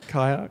you.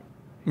 Kyle?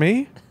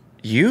 Me?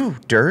 You,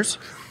 Durs.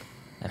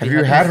 Have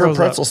you had her Froze up.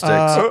 pretzel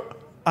sticks?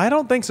 I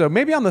don't think so.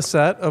 Maybe on the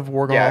set of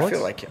Workaholics. Yeah, I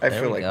feel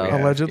like we we go. have.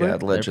 Allegedly? Yeah,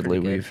 They're allegedly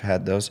pretty good. we've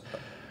had those.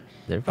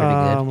 They're pretty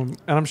good.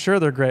 And I'm sure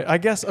they're great. I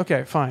guess,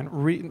 okay, fine.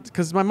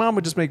 Because my mom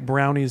would just make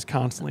brownies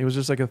constantly. It was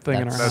just like a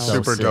thing in our That's house.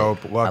 super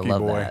dope. Lucky I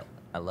love boy. That.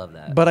 I love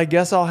that. But I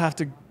guess I'll have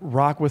to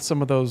rock with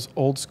some of those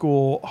old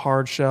school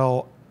hard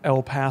shell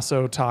El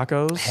Paso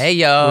tacos. Hey,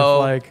 yo.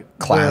 With like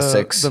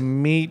Classics. The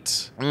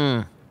meat,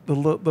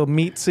 the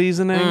meat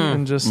seasoning,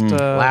 and just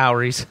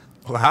Lowry's.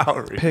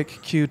 Lowry. pick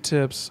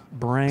Q-Tip's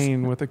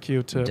brain with a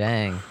Q-tip.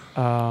 Dang.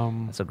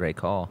 That's a great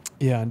call.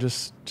 Yeah, and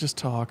just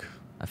talk.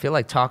 I feel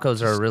like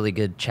tacos are a really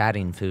good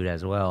chatting food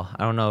as well.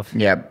 I don't know if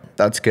Yeah,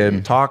 that's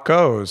good.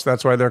 Tacos.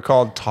 That's why they're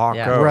called tacos.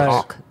 yeah,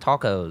 Right.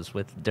 tacos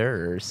with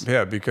Durs.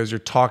 Yeah, because you're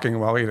talking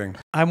while eating.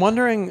 I'm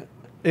wondering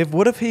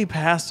What if he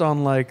passed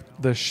on like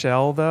the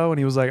shell though, and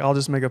he was like, "I'll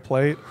just make a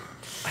plate"?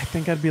 I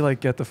think I'd be like,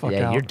 "Get the fuck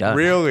out!" You're done.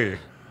 Really?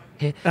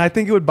 And I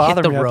think it would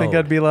bother the me. I think road.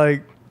 I'd be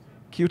like,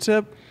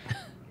 "Q-tip,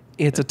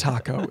 it's a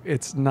taco.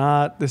 It's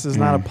not. This is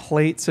not a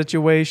plate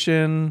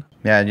situation.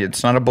 Yeah,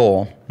 it's not a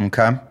bowl.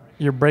 Okay.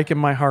 You're breaking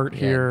my heart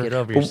here. get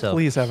over yourself,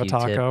 Please have a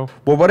Q-tip. taco."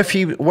 Well, what if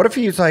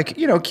he's like,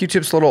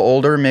 Q-tip's a little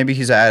older, maybe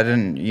he's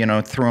adding,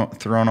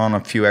 thrown on a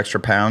few extra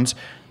pounds.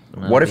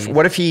 What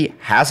if he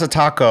has a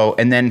taco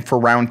and then for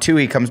round 2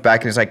 he comes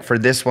back and he's like, for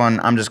this one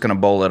I'm just gonna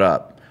bowl it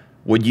up?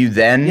 Would you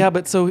then? Yeah,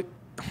 but so.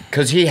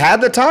 Because he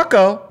had the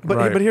taco. But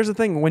Right. but here's the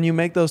thing: when you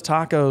make those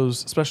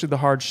tacos, especially the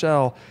hard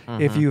shell,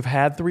 if you've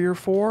had 3 or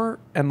 4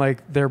 and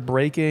like they're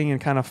breaking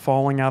and kind of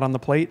falling out on the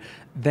plate,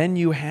 then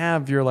you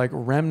have your like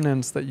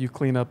remnants that you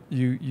clean up,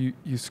 you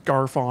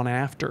scarf on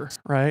after,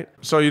 right?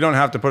 So you don't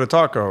have to put a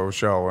taco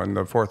shell in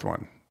the 4th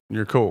one.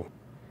 You're cool.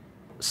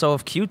 So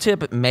if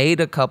Q-Tip made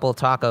a couple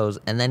tacos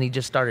and then he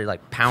just started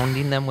like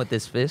pounding them with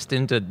his fist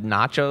into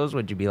nachos,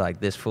 would you be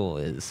like, this fool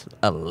is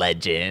a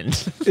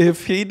legend?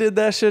 If he did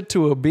that shit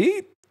to a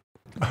beat,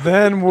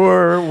 then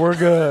we're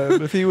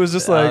good. If he was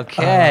just like,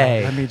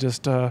 Okay. let me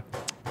just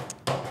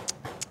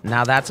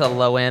Now that's a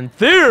low-end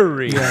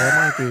theory.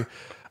 yeah, it might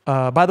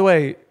be. By the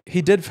way,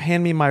 he did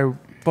hand me my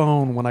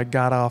phone when I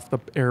got off the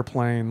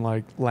airplane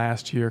like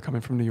last year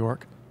coming from New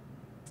York.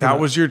 That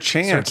was your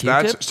chance.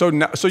 Q-tip?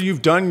 So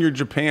you've done your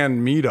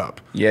Japan meetup.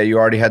 Yeah, you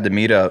already had the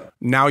meetup.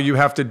 Now you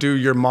have to do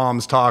your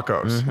mom's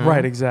tacos.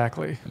 Right,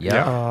 exactly.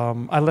 Yeah.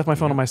 I left my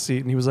phone on my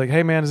seat, and he was like,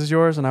 "Hey, man, is this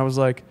yours?" And I was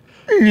like,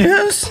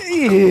 Yes.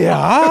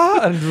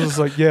 "Yeah," and he was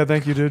like, "Yeah,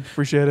 thank you, dude,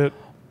 appreciate it."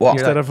 Well,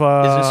 Instead of,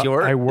 "Is this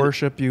yours?" "I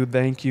worship you,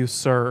 thank you,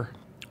 sir."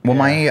 Well,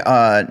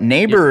 my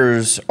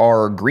neighbors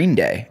are Green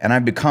Day, and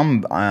I've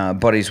become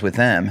buddies with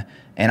them.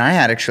 And I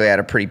actually had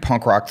a pretty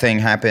punk rock thing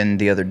happen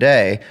the other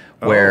day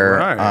where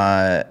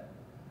right.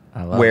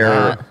 I love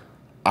that.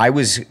 I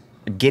was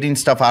getting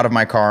stuff out of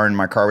my car, and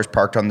my car was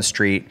parked on the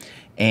street,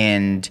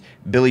 and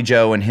Billy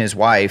Joe and his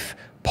wife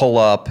pull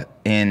up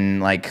in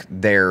like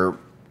their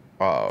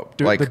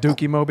The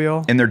Dookie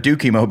Mobile. in their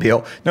Dookie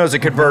Mobile. No, it's a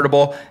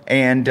convertible,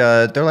 and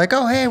they're like,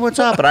 "Oh, hey, what's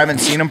up?" But I haven't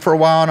seen them for a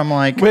while, and I'm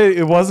like, Wait,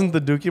 it wasn't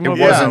the Dookie Mobile?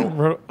 wasn't.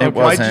 Okay. It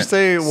Why'd you wasn't.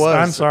 say it was?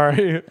 I'm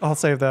sorry. I'll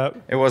save that.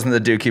 "It wasn't the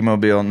Dookie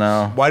Mobile,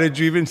 no." Why did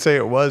you even say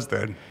it was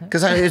then?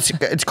 Because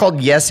it's called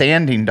yes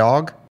anding,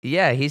 dog.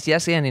 Yeah, he's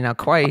yes-anding now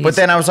quite. But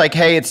then I was like,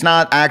 hey, it's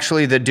not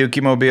actually the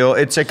Dookie Mobile.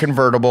 It's a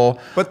convertible.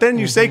 But then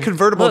you say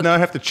convertible, Look. now I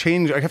have to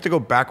change. I have to go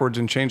backwards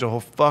and change the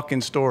whole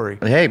fucking story.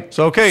 Hey,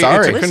 So, okay,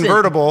 sorry. it's a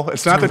convertible.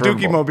 It's not the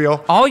Dookie convertible.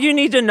 Mobile. all you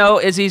need to know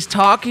is he's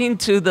talking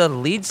to the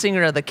lead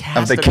singer of the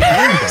cast the of Green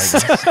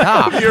cast. Day.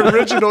 Stop. The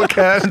original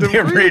cast of The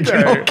Green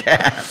original Day.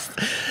 cast.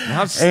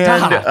 Now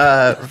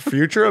stop. And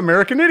Future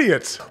American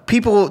idiots.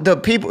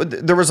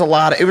 there was a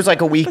lot. It was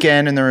like a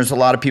weekend, and there was a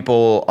lot of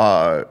people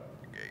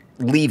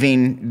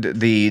leaving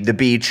the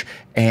beach,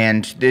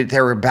 and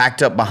they were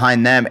backed up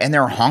behind them, and they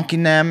were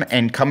honking them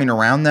and coming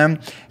around them,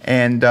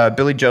 and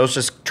Billy Joe's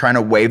just trying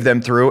to wave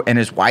them through, and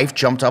his wife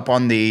jumped up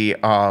on the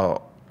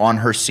on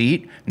her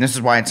seat, and this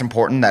is why it's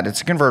important that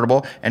it's a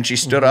convertible, and she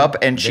stood up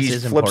and she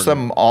is flips important.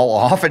 them all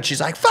off, and she's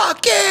like,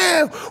 "Fuck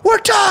you, we're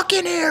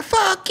talking here,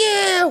 fuck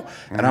you,"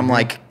 and I'm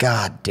like,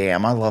 God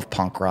damn, I love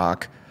punk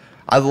rock.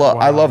 I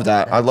love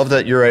that. I love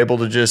that you're able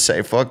to just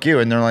say "fuck you,"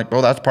 and they're like,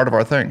 "Well, that's part of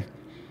our thing.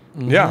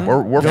 Yeah.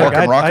 We're Like,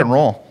 fucking rock and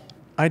roll."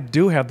 I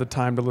do have the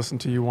time to listen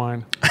to you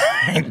whine.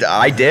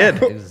 I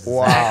did.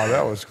 Wow,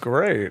 that was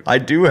great. I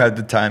do have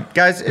the time,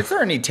 guys. Is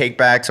there any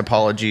takebacks,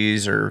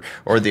 apologies, or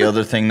the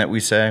other thing that we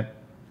say?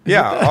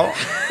 Yeah.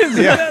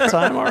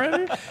 Time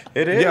already?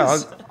 It is. Yeah,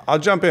 I'll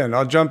jump in.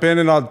 I'll jump in,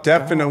 and I'll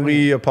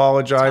definitely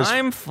apologize.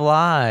 Time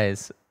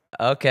flies.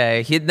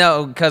 Okay.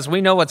 Because we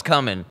know what's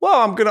coming.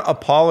 Well, I'm gonna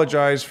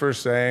apologize for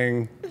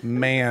saying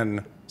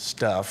man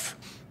stuff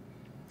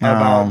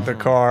about the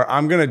car.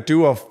 I'm gonna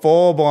do a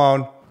full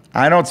blown.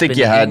 I don't think been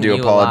you had to eating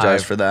you apologize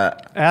alive. for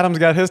that. Adam's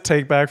got his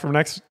take back from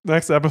next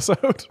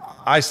episode.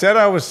 I said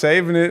I was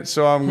saving it,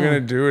 so I'm gonna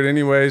do it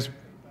anyways.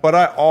 But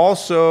I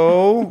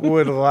also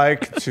would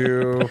like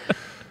to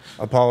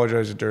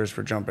apologize to Durst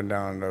for jumping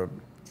down the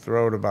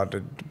throat about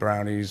the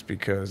brownies,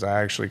 because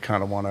I actually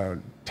kind of want to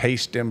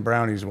taste them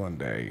brownies one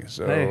day.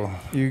 So, Hey,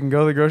 you can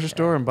go to the grocery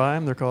store and buy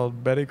them. They're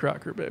called Betty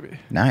Crocker, baby.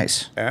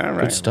 Nice. all right,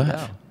 Good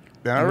stuff.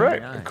 all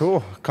right,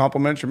 cool.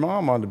 Compliment your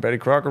mom on the Betty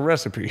Crocker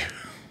recipe.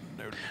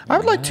 I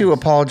would like to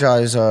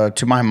apologize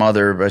to my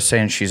mother by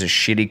saying she's a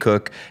shitty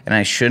cook, and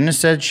I shouldn't have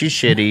said she's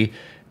shitty.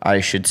 I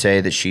should say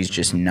that she's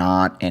just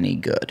not any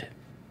good.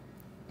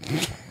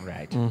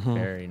 Right.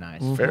 Very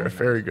nice.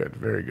 Very good,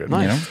 very good.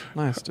 Nice,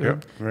 know? nice, dude.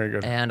 Yep, very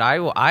good. And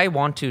I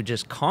want to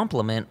just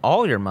compliment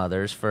all your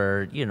mothers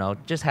for,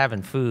 just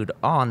having food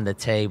on the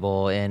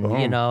table. And,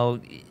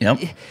 Yep.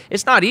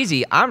 it's not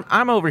easy.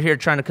 I'm over here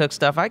trying to cook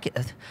stuff.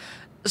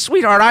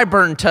 Sweetheart, I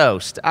burn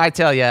toast. I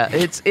tell you,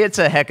 it's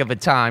a heck of a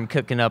time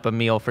cooking up a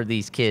meal for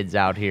these kids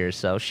out here.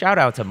 So shout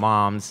out to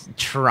moms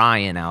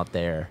trying out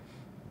there.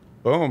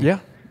 Boom. Yeah,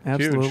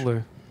 Huge.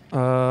 absolutely.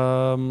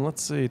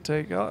 Let's see.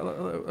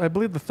 I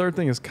believe the third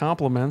thing is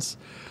compliments.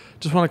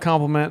 Just want to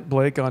compliment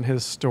Blake on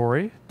his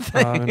story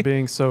and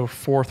being so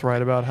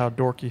forthright about how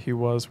dorky he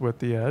was with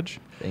the Edge.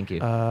 Thank you.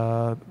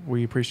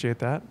 We appreciate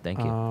that. Thank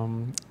you.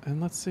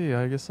 And let's see.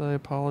 I guess I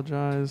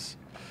apologize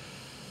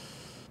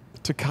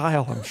to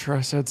Kyle. I'm sure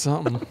I said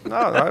something.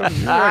 No,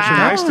 you were actually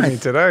nice to me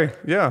today.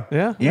 Yeah.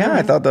 Yeah? Yeah,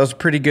 I thought that was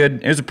pretty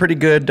good. It was a pretty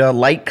good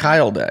light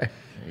Kyle day.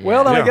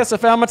 Well, then Yeah. I guess I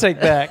found my take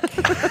back.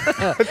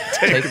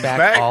 Take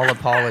back all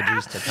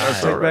apologies to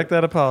Kyle. Take back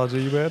that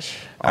apology, you bitch.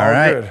 All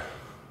right. Good.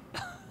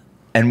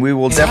 And we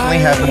will definitely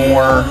have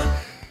more.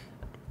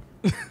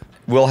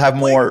 We'll have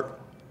more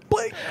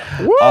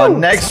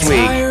next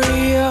week.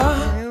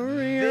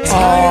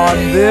 Oh,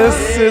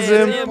 this is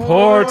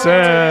important.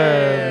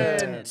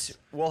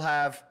 We'll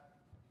have.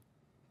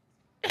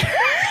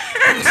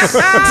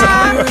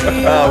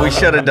 We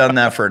should have done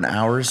that for an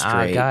hour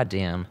straight.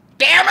 Goddamn.